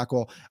left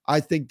tackle.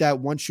 I think that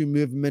once you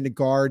move him into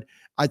guard,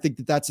 I think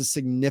that that's a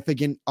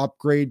significant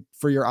upgrade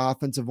for your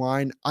offensive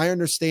line. I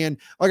understand.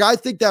 I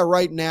think that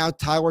right now,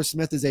 Tyler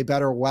Smith is a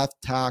better left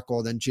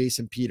tackle than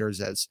Jason Peters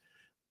is.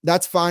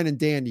 That's fine and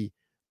dandy,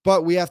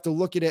 but we have to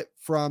look at it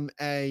from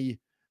a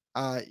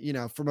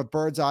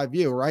bird's eye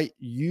view, right?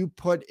 You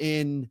put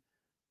in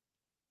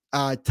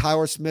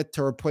Tyler Smith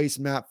to replace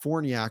Matt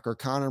Forniak or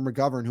Connor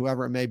McGovern,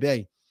 whoever it may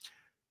be.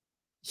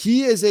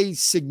 He is a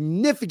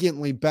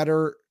significantly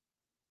better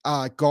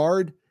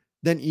guard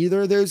than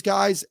either of those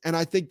guys. And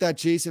I think that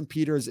Jason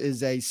Peters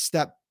is a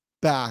step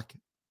back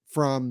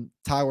from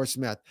Tyler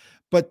Smith.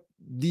 But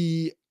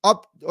the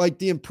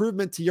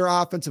improvement to your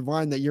offensive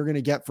line that you're going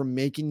to get from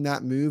making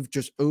that move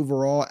just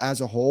overall as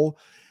a whole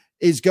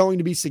is going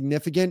to be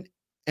significant.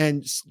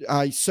 And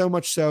so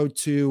much so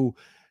to,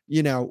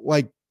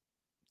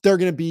 they're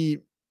going to be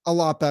a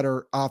lot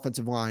better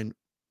offensive line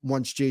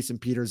once Jason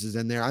Peters is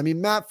in there. I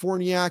mean, Matt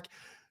Forniak,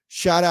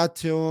 shout out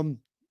to him.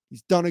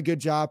 He's done a good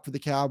job for the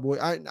Cowboys.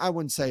 I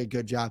wouldn't say a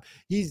good job.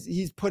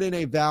 He's put in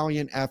a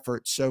valiant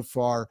effort so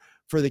far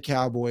for the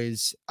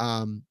Cowboys.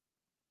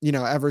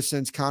 Ever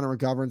since Connor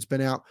McGovern's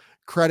been out,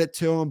 credit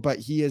to him, but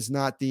he is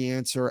not the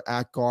answer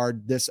at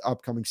guard this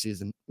upcoming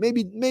season.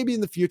 Maybe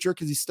in the future,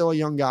 because he's still a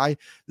young guy.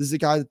 This is a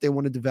guy that they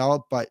want to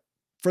develop, but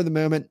for the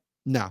moment,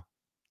 no.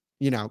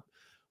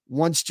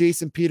 Once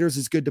Jason Peters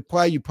is good to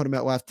play, you put him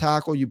at left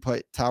tackle, you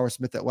put Tyler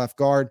Smith at left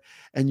guard,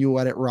 and you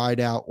let it ride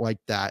out like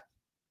that.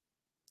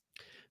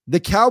 The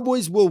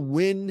Cowboys will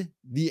win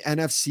the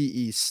NFC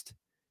East.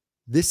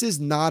 This is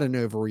not an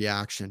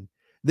overreaction.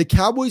 The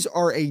Cowboys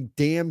are a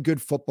damn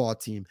good football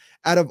team.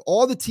 Out of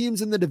all the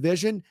teams in the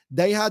division,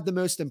 they had the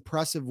most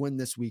impressive win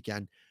this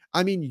weekend.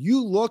 I mean,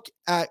 you look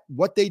at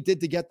what they did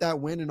to get that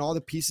win and all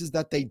the pieces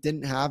that they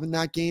didn't have in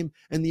that game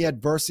and the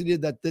adversity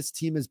that this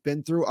team has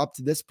been through up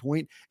to this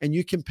point, and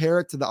you compare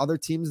it to the other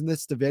teams in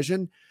this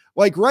division.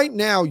 Like right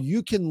now,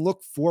 you can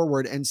look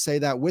forward and say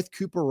that with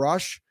Cooper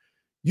Rush,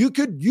 you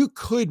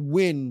could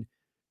win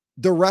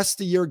the rest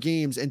of your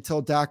games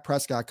until Dak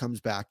Prescott comes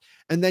back.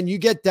 And then you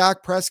get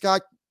Dak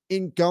Prescott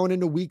going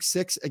into week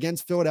 6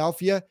 against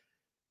Philadelphia.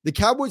 The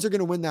Cowboys are going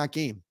to win that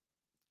game.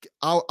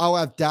 I'll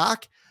have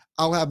Dak.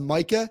 I'll have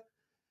Micah.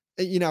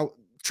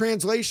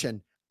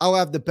 Translation, I'll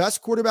have the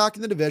best quarterback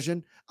in the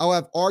division. I'll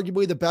have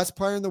arguably the best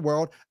player in the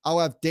world. I'll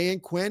have Dan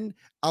Quinn.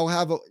 I'll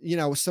have,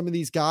 some of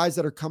these guys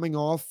that are coming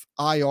off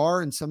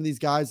IR and some of these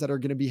guys that are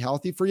going to be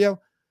healthy for you.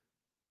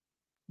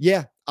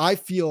 Yeah, I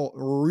feel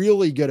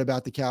really good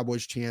about the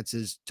Cowboys'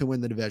 chances to win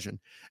the division.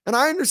 And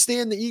I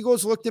understand the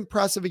Eagles looked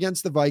impressive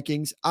against the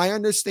Vikings. I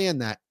understand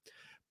that.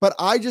 But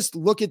I just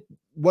look at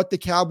what the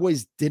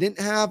Cowboys didn't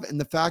have and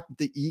the fact that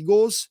the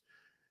Eagles,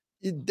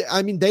 they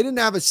didn't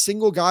have a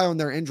single guy on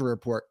their injury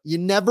report. You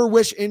never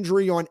wish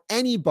injury on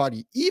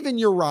anybody, even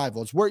your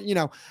rivals. We're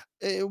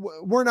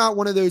not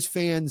one of those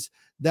fans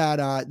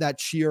that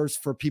cheers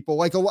for people.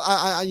 Like,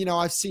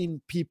 I've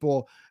seen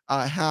people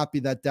happy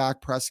that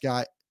Dak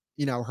Prescott,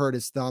 hurt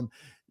his thumb.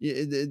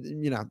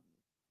 The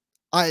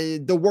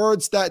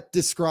words that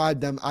describe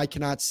them, I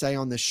cannot say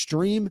on the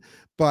stream,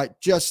 but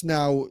just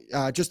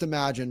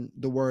imagine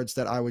the words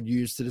that I would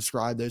use to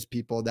describe those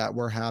people that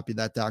were happy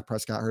that Dak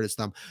Prescott hurt his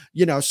thumb.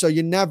 So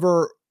you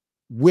never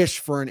wish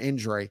for an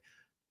injury,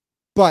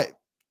 but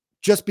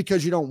just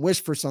because you don't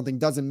wish for something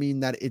doesn't mean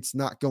that it's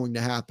not going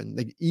to happen.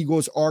 The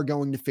Eagles are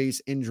going to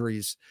face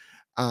injuries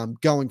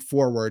going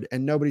forward,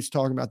 and nobody's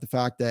talking about the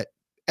fact that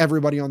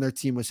everybody on their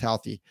team was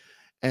healthy,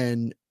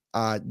 and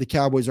the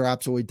Cowboys are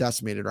absolutely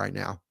decimated right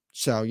now.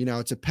 So,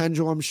 it's a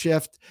pendulum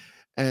shift,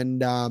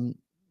 and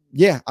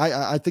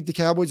I think the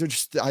Cowboys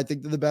I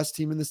think they're the best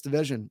team in this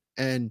division,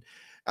 and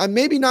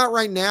maybe not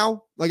right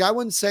now. Like, I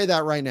wouldn't say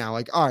that right now.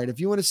 Like, all right, if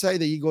you want to say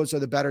the Eagles are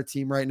the better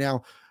team right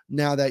now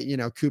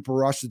that, Cooper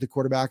Rush is the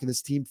quarterback of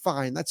this team,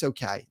 fine. That's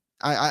okay.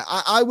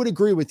 I would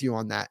agree with you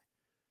on that.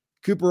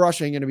 Cooper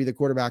Rush ain't going to be the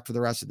quarterback for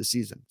the rest of the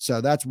season. So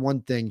that's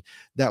one thing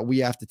that we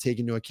have to take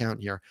into account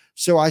here.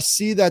 So I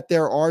see that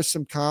there are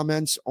some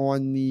comments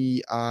on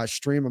the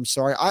stream. I'm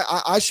sorry.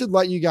 I should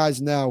let you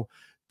guys know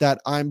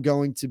that I'm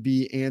going to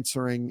be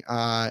answering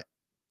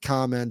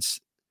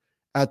comments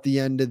at the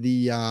end of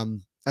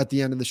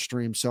the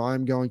stream. So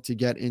I'm going to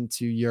get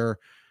into your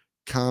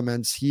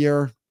comments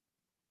here.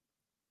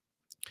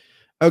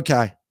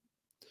 Okay.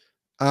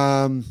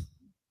 Let's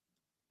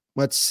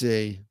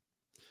see.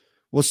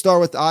 We'll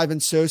start with Ivan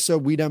Sosa.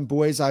 We them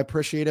boys. I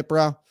appreciate it,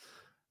 bro.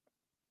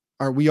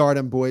 Or we are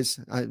them boys.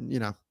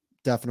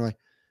 Definitely.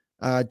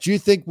 Do you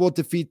think we'll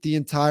defeat the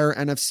entire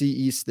NFC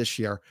East this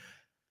year?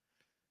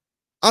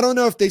 I don't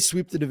know if they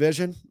sweep the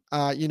division.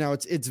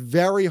 It's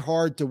very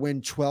hard to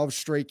win 12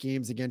 straight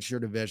games against your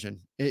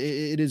division.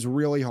 It is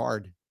really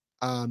hard.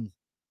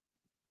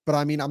 But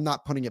I mean, I'm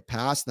not putting it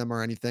past them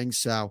or anything.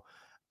 So,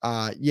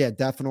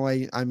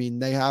 definitely. I mean,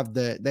 they have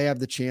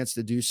the chance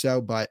to do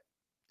so, but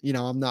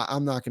I'm not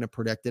going to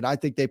predict it. I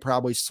think they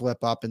probably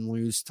slip up and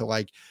lose to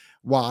like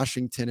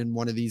Washington in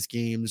one of these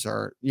games,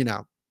 or,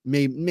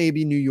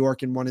 maybe New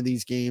York in one of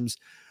these games.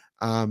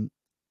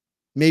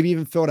 Maybe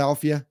even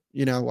Philadelphia,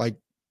 and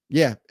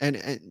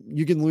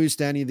you can lose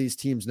to any of these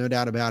teams, no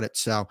doubt about it.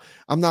 So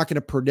I'm not going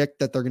to predict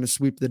that they're going to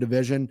sweep the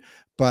division,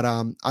 but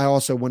I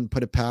also wouldn't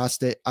put it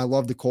past it. I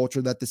love the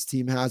culture that this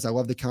team has. I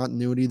love the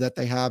continuity that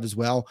they have as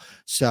well.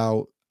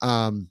 So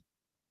there's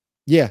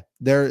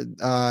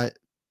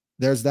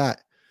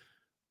that.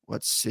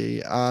 Let's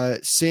see.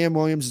 Sam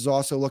Williams is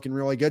also looking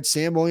really good.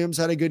 Sam Williams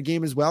had a good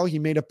game as well. He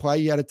made a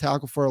play. He had a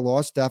tackle for a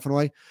loss,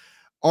 definitely.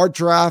 Our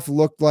draft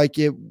looked like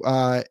it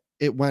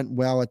went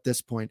well at this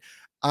point.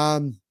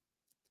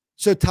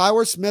 So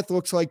Tyler Smith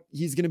looks like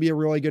he's going to be a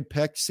really good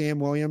pick. Sam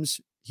Williams,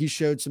 he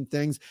showed some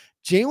things.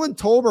 Jalen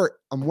Tolbert,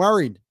 I'm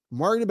worried. I'm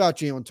worried about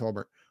Jalen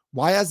Tolbert.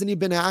 Why hasn't he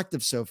been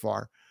active so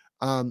far?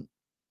 We'll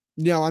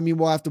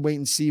have to wait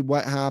and see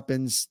what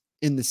happens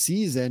in the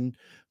season,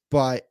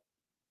 but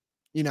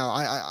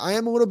I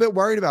am a little bit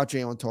worried about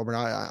Jalen Tolbert.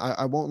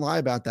 I won't lie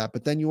about that.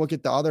 But then you look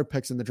at the other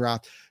picks in the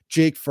draft.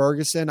 Jake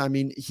Ferguson, I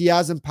mean, he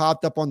hasn't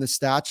popped up on the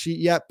stat sheet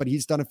yet, but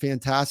he's done a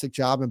fantastic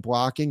job in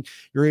blocking.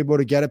 You're able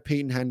to get a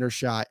Peyton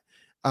Hendershot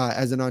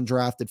as an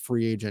undrafted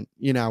free agent.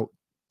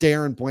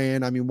 Darren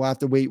Bland, I mean, we'll have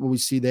to wait what we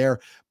see there.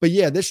 But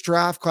yeah, this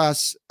draft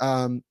class,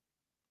 I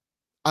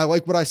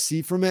like what I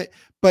see from it.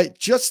 But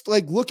just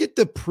like look at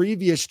the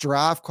previous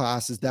draft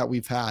classes that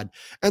we've had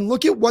and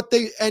look at what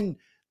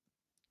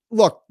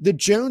look, the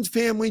Jones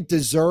family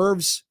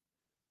deserves,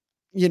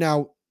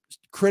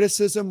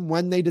 criticism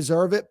when they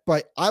deserve it.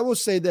 But I will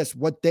say this,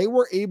 what they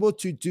were able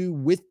to do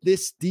with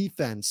this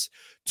defense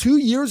 2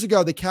 years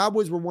ago, the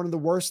Cowboys were one of the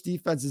worst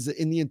defenses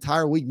in the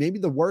entire league, maybe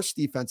the worst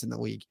defense in the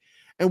league.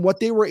 And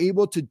what they were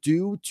able to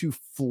do to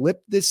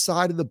flip this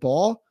side of the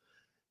ball,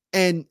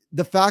 and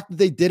the fact that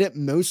they did it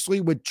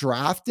mostly with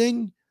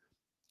drafting,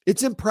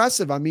 it's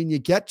impressive. I mean, you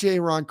get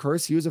J-Ron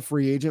Curse. He was a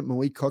free agent.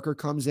 Malik Hooker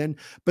comes in,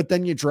 but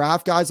then you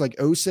draft guys like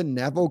Osa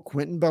Neville,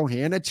 Quentin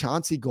Bohanna,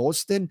 Chauncey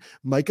Golston,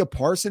 Micah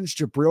Parsons,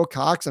 Jabril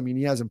Cox. I mean,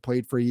 he hasn't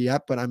played for you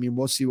yet, but I mean,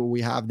 we'll see what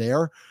we have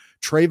there.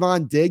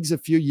 Trayvon Diggs a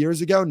few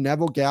years ago,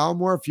 Neville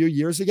Gallimore a few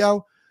years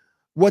ago.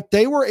 What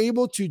they were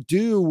able to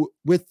do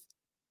with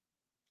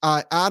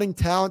adding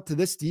talent to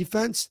this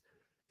defense,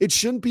 it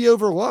shouldn't be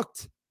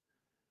overlooked.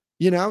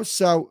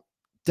 So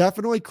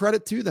definitely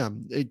credit to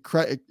them.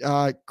 Credit,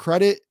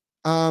 credit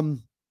where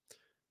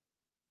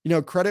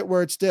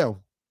it's due.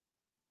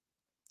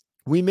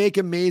 We make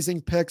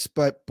amazing picks,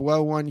 but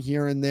blow one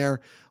here and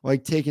there,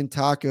 like taking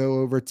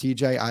Taco over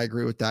TJ. I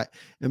agree with that.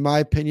 In my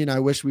opinion, I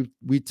wish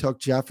we took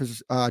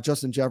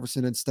Justin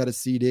Jefferson instead of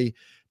CD.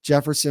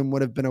 Jefferson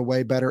would have been a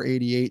way better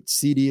 88.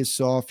 CD is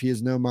soft. He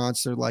is no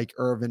monster like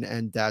Irvin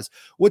and Dez.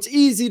 What's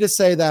easy to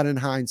say that in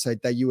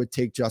hindsight that you would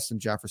take Justin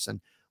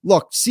Jefferson.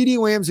 Look, CD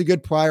Lamb's a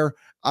good player.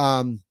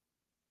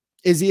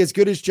 Is he as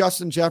good as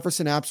Justin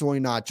Jefferson? Absolutely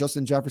not.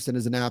 Justin Jefferson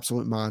is an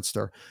absolute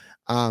monster.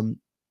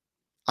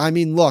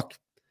 Look,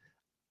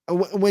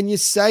 when you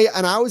say,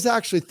 and I was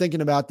actually thinking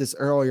about this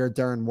earlier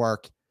during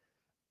work,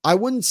 I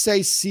wouldn't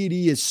say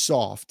CD is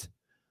soft,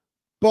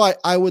 but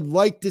I would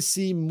like to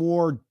see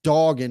more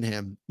dog in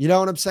him. You know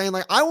what I'm saying?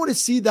 Like, I want to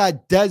see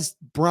that Dez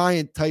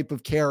Bryant type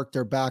of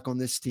character back on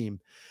this team.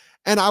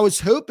 And I was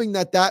hoping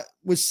that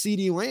was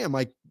CD Lamb.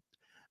 Like,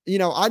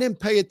 I didn't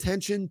pay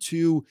attention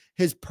to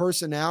his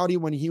personality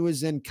when he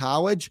was in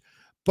college,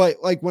 but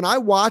like when I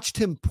watched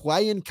him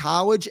play in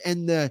college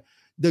and the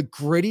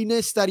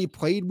grittiness that he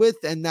played with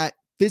and that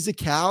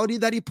physicality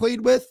that he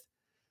played with,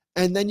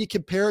 and then you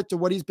compare it to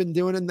what he's been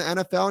doing in the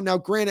NFL. Now,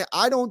 granted,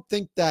 I don't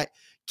think that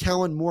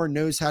Kellen Moore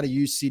knows how to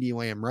use CeeDee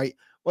Lamb, right?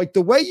 Like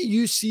the way you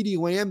use CeeDee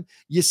Lamb,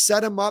 you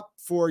set him up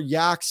for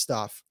yak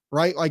stuff,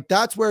 right? Like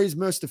that's where he's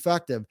most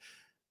effective.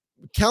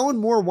 Kellen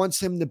Moore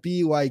wants him to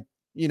be like,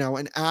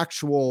 an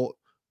actual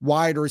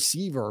wide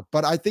receiver.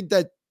 But I think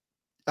that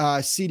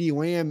CeeDee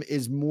Lamb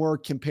is more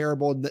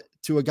comparable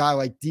to a guy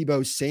like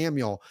Deebo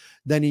Samuel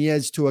than he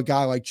is to a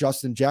guy like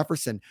Justin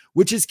Jefferson,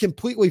 which is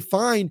completely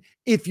fine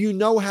if you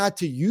know how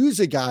to use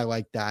a guy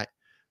like that.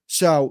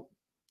 So,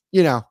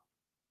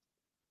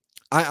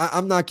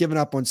 I'm not giving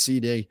up on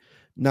CD,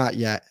 not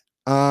yet.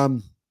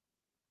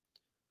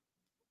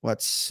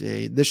 Let's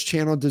see. This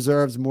channel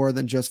deserves more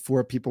than just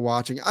 4 people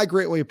watching. I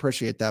greatly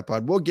appreciate that,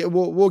 bud. We'll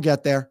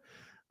get there.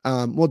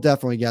 We'll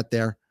definitely get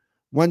there.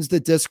 When's the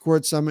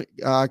Discord summit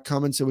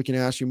coming so we can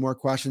ask you more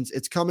questions?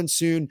 It's coming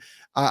soon.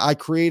 I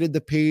created the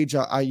page.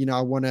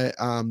 I want to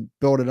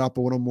build it up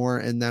a little more,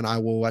 and then I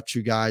will let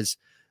you guys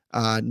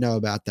know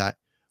about that.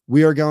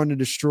 We are going to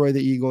destroy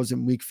the Eagles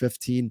in week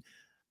 15.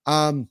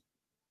 Look,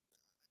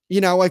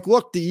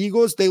 the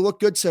Eagles, they look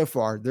good so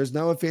far. There's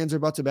no ifs, ands, or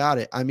buts about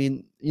it. I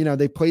mean,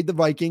 they played the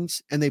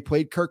Vikings and they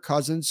played Kirk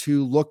Cousins,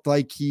 who looked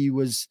like he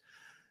was,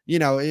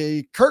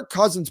 Kirk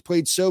Cousins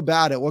played so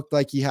bad, it looked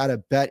like he had a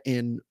bet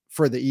in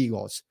for the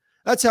Eagles.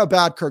 That's how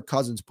bad Kirk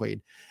Cousins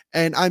played.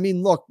 And I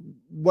mean, look,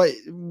 what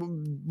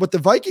the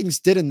Vikings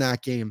did in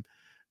that game,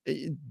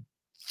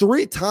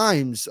 3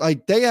 times,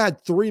 like they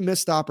had 3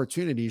 missed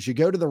opportunities. You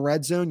go to the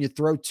red zone, you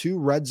throw 2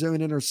 red zone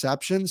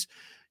interceptions.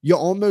 You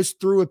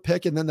almost threw a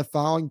pick, and then the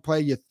following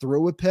play, you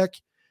threw a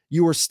pick.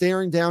 You were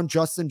staring down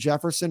Justin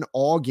Jefferson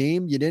all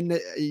game. You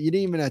didn't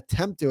even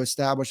attempt to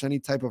establish any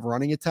type of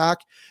running attack.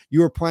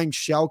 You were playing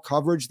shell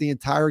coverage the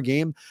entire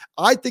game.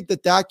 I think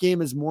that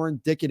game is more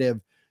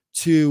indicative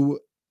to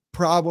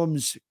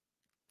problems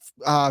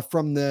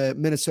from the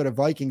Minnesota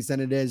Vikings than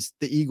it is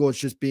the Eagles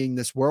just being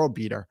this world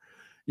beater.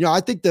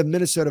 I think the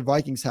Minnesota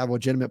Vikings have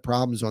legitimate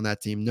problems on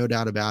that team, no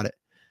doubt about it.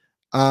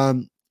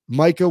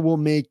 Micah will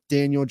make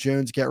Daniel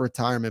Jones get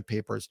retirement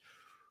papers.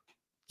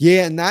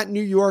 Yeah, and that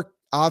New York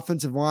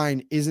offensive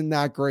line isn't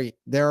that great.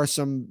 There are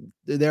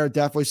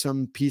definitely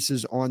some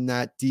pieces on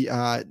that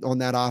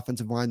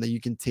offensive line that you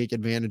can take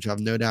advantage of,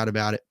 no doubt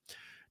about it.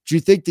 Do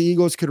you think the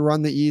Eagles could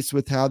run the East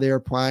with how they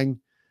are playing?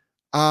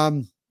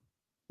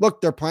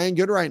 Look, they're playing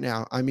good right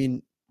now. I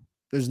mean,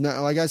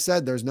 like I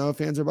said, there's no ifs,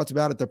 ands, or buts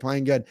about it. They're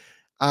playing good.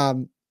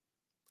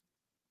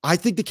 I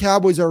think the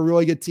Cowboys are a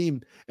really good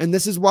team. And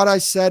this is what I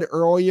said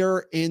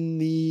earlier in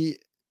the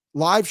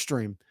live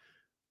stream.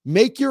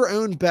 Make your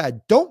own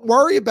bed. Don't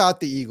worry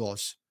about the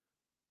Eagles.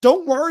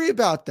 Don't worry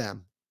about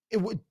them.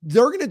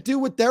 They're going to do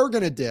what they're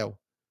going to do.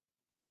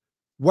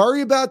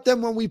 Worry about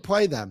them when we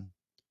play them.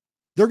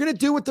 They're going to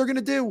do what they're going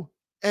to do.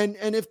 And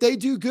if they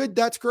do good,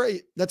 that's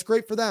great. That's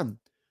great for them.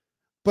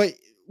 But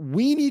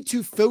we need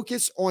to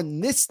focus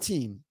on this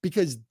team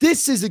because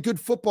this is a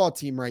good football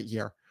team right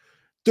here.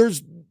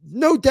 There's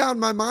no doubt in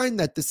my mind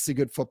that this is a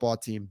good football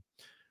team.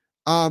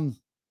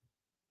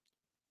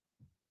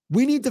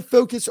 We need to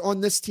focus on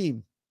this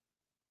team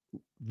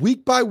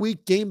week by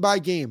week, game by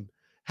game.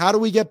 How do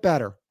we get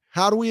better?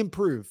 How do we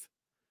improve?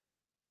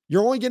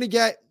 You're only going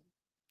to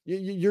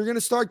you're going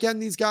to start getting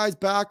these guys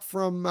back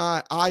from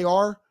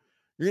IR.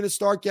 You're going to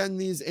start getting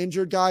these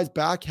injured guys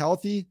back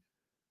healthy.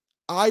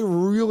 I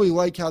really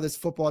like how this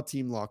football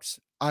team looks.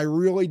 I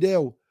really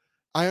do.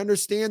 I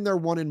understand they're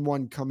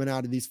 1-1 coming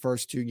out of these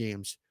first 2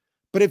 games.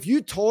 But if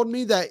you told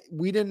me that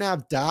we didn't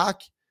have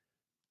Dak,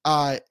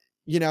 in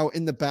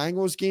the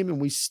Bengals game and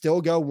we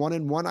still go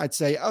 1-1, I'd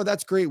say, oh,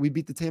 that's great. We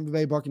beat the Tampa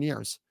Bay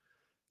Buccaneers.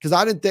 Because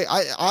I didn't think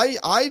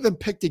I even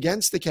picked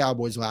against the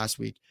Cowboys last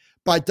week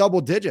by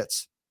double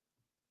digits.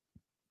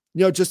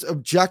 Just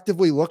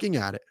objectively looking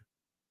at it.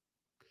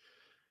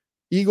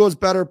 Eagles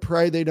better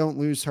pray they don't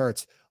lose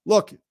Hurts.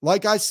 Look,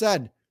 like I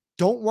said,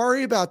 don't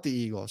worry about the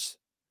Eagles.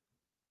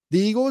 The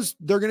Eagles,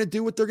 they're going to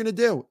do what they're going to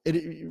do.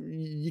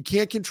 You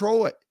can't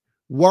control it.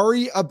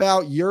 Worry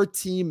about your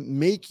team.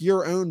 Make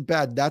your own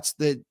bed. That's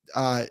the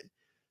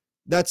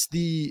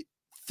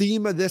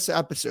theme of this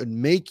episode.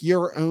 Make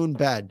your own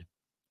bed.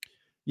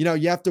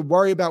 You have to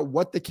worry about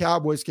what the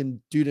Cowboys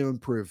can do to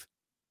improve.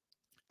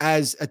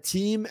 As a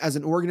team, as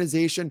an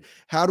organization,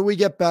 how do we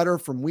get better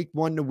from week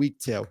 1 to week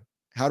 2?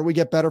 How do we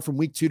get better from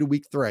week 2 to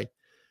week 3?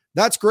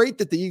 That's great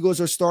that the Eagles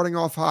are starting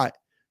off hot.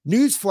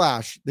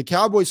 Newsflash, the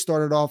Cowboys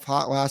started off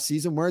hot last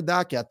season. Where'd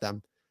that get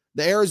them?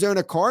 The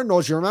Arizona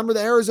Cardinals, you remember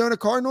the Arizona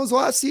Cardinals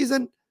last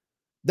season?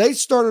 They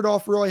started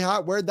off really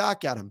hot. Where'd that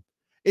get them?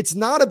 It's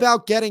not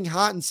about getting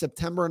hot in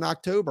September and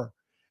October.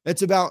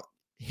 It's about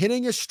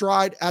hitting a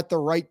stride at the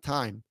right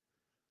time.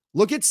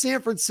 Look at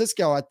San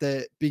Francisco at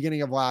the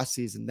beginning of last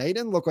season. They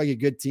didn't look like a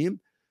good team,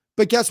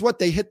 but guess what?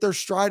 They hit their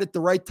stride at the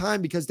right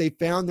time because they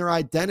found their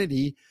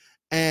identity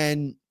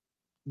and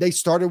they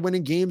started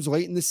winning games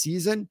late in the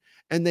season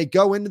and they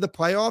go into the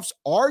playoffs.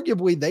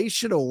 Arguably, they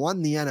should have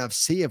won the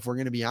NFC if we're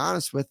going to be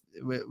honest with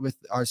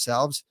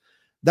ourselves.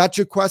 That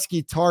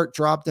Jaquiski Tart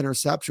dropped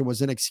interception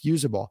was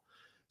inexcusable.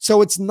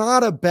 So it's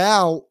not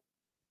about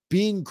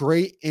being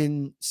great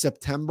in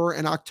September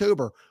and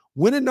October.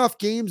 Win enough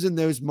games in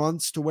those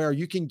months to where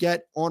you can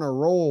get on a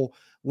roll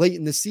late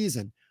in the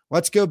season.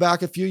 Let's go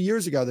back a few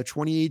years ago, the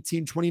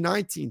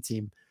 2018-2019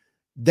 team.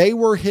 They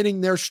were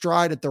hitting their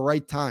stride at the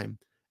right time,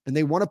 and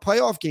they won a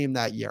playoff game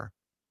that year.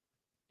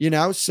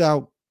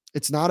 So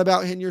it's not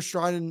about hitting your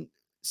stride in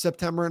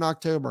September and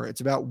October.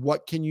 It's about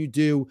what can you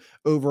do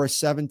over a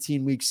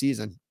 17-week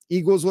season.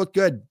 Eagles look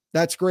good.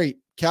 That's great.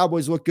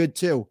 Cowboys look good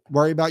too.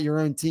 Worry about your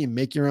own team.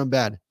 Make your own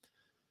bed.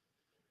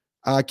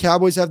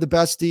 Cowboys have the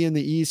best D in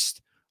the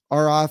East.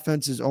 Our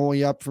offense is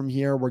only up from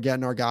here. We're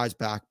getting our guys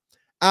back.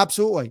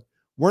 Absolutely.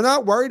 We're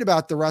not worried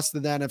about the rest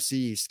of the NFC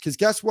East because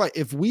guess what?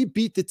 If we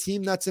beat the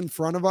team that's in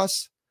front of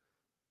us,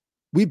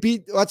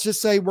 let's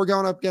just say we're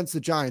going up against the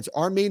Giants.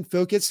 Our main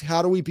focus,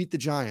 how do we beat the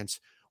Giants?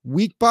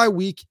 Week by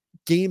week,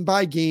 game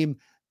by game.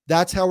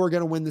 That's how we're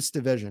going to win this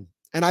division.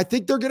 And I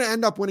think they're going to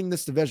end up winning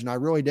this division. I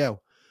really do.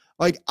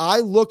 I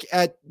look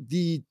at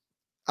the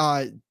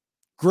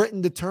grit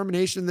and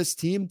determination of this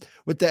team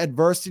with the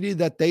adversity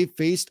that they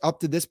faced up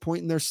to this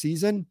point in their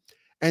season,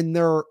 and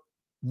they're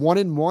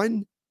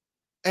 1-1,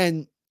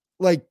 and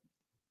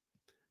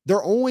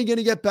they're only going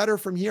to get better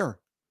from here.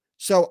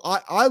 So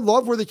I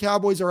love where the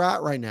Cowboys are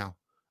at right now.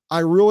 I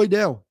really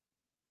do.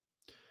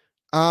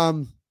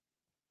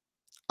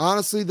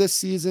 Honestly, this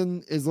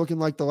season is looking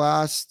like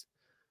last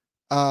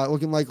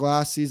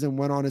season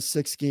went on a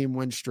 6-game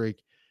win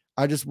streak.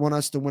 I just want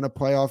us to win a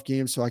playoff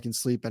game so I can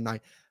sleep at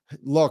night.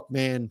 Look,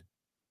 man,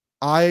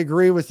 I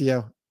agree with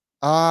you.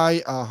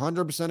 I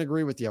 100%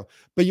 agree with you.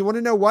 But you want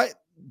to know what?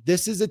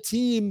 This is a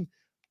team.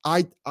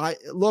 I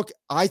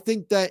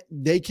think that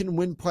they can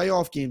win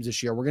playoff games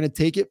this year. We're going to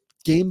take it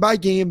game by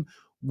game,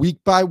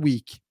 week by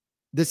week.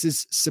 This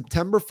is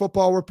September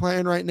football we're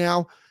playing right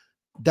now.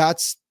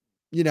 That's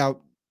the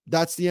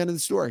end of the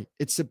story.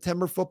 It's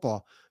September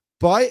football.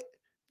 But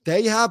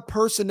they have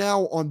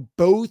personnel on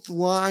both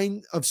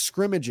line of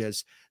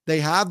scrimmages. They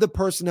have the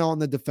personnel on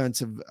the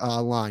defensive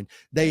line.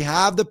 They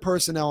have the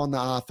personnel on the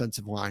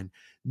offensive line.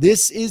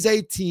 This is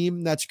a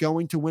team that's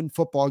going to win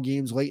football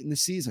games late in the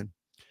season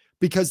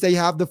because they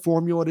have the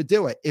formula to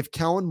do it. If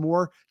Kellen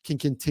Moore can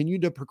continue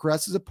to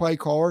progress as a play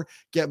caller,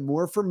 get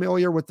more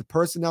familiar with the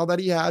personnel that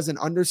he has, and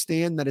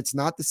understand that it's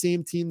not the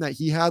same team that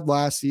he had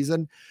last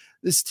season,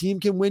 this team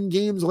can win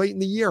games late in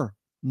the year.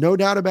 No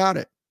doubt about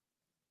it.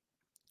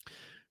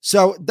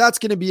 So that's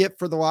going to be it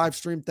for the live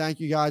stream. Thank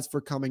you guys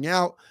for coming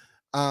out.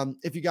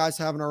 If you guys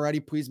haven't already,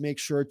 please make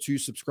sure to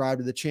subscribe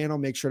to the channel.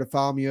 Make sure to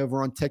follow me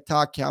over on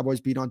TikTok,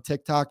 Cowboys Beat on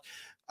TikTok.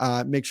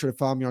 Make sure to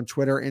follow me on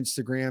Twitter,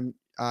 Instagram,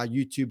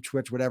 YouTube,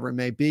 Twitch, whatever it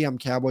may be. I'm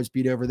Cowboys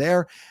Beat over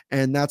there.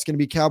 And that's going to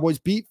be Cowboys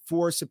Beat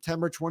for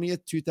September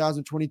 20th,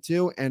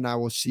 2022. And I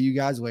will see you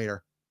guys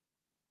later.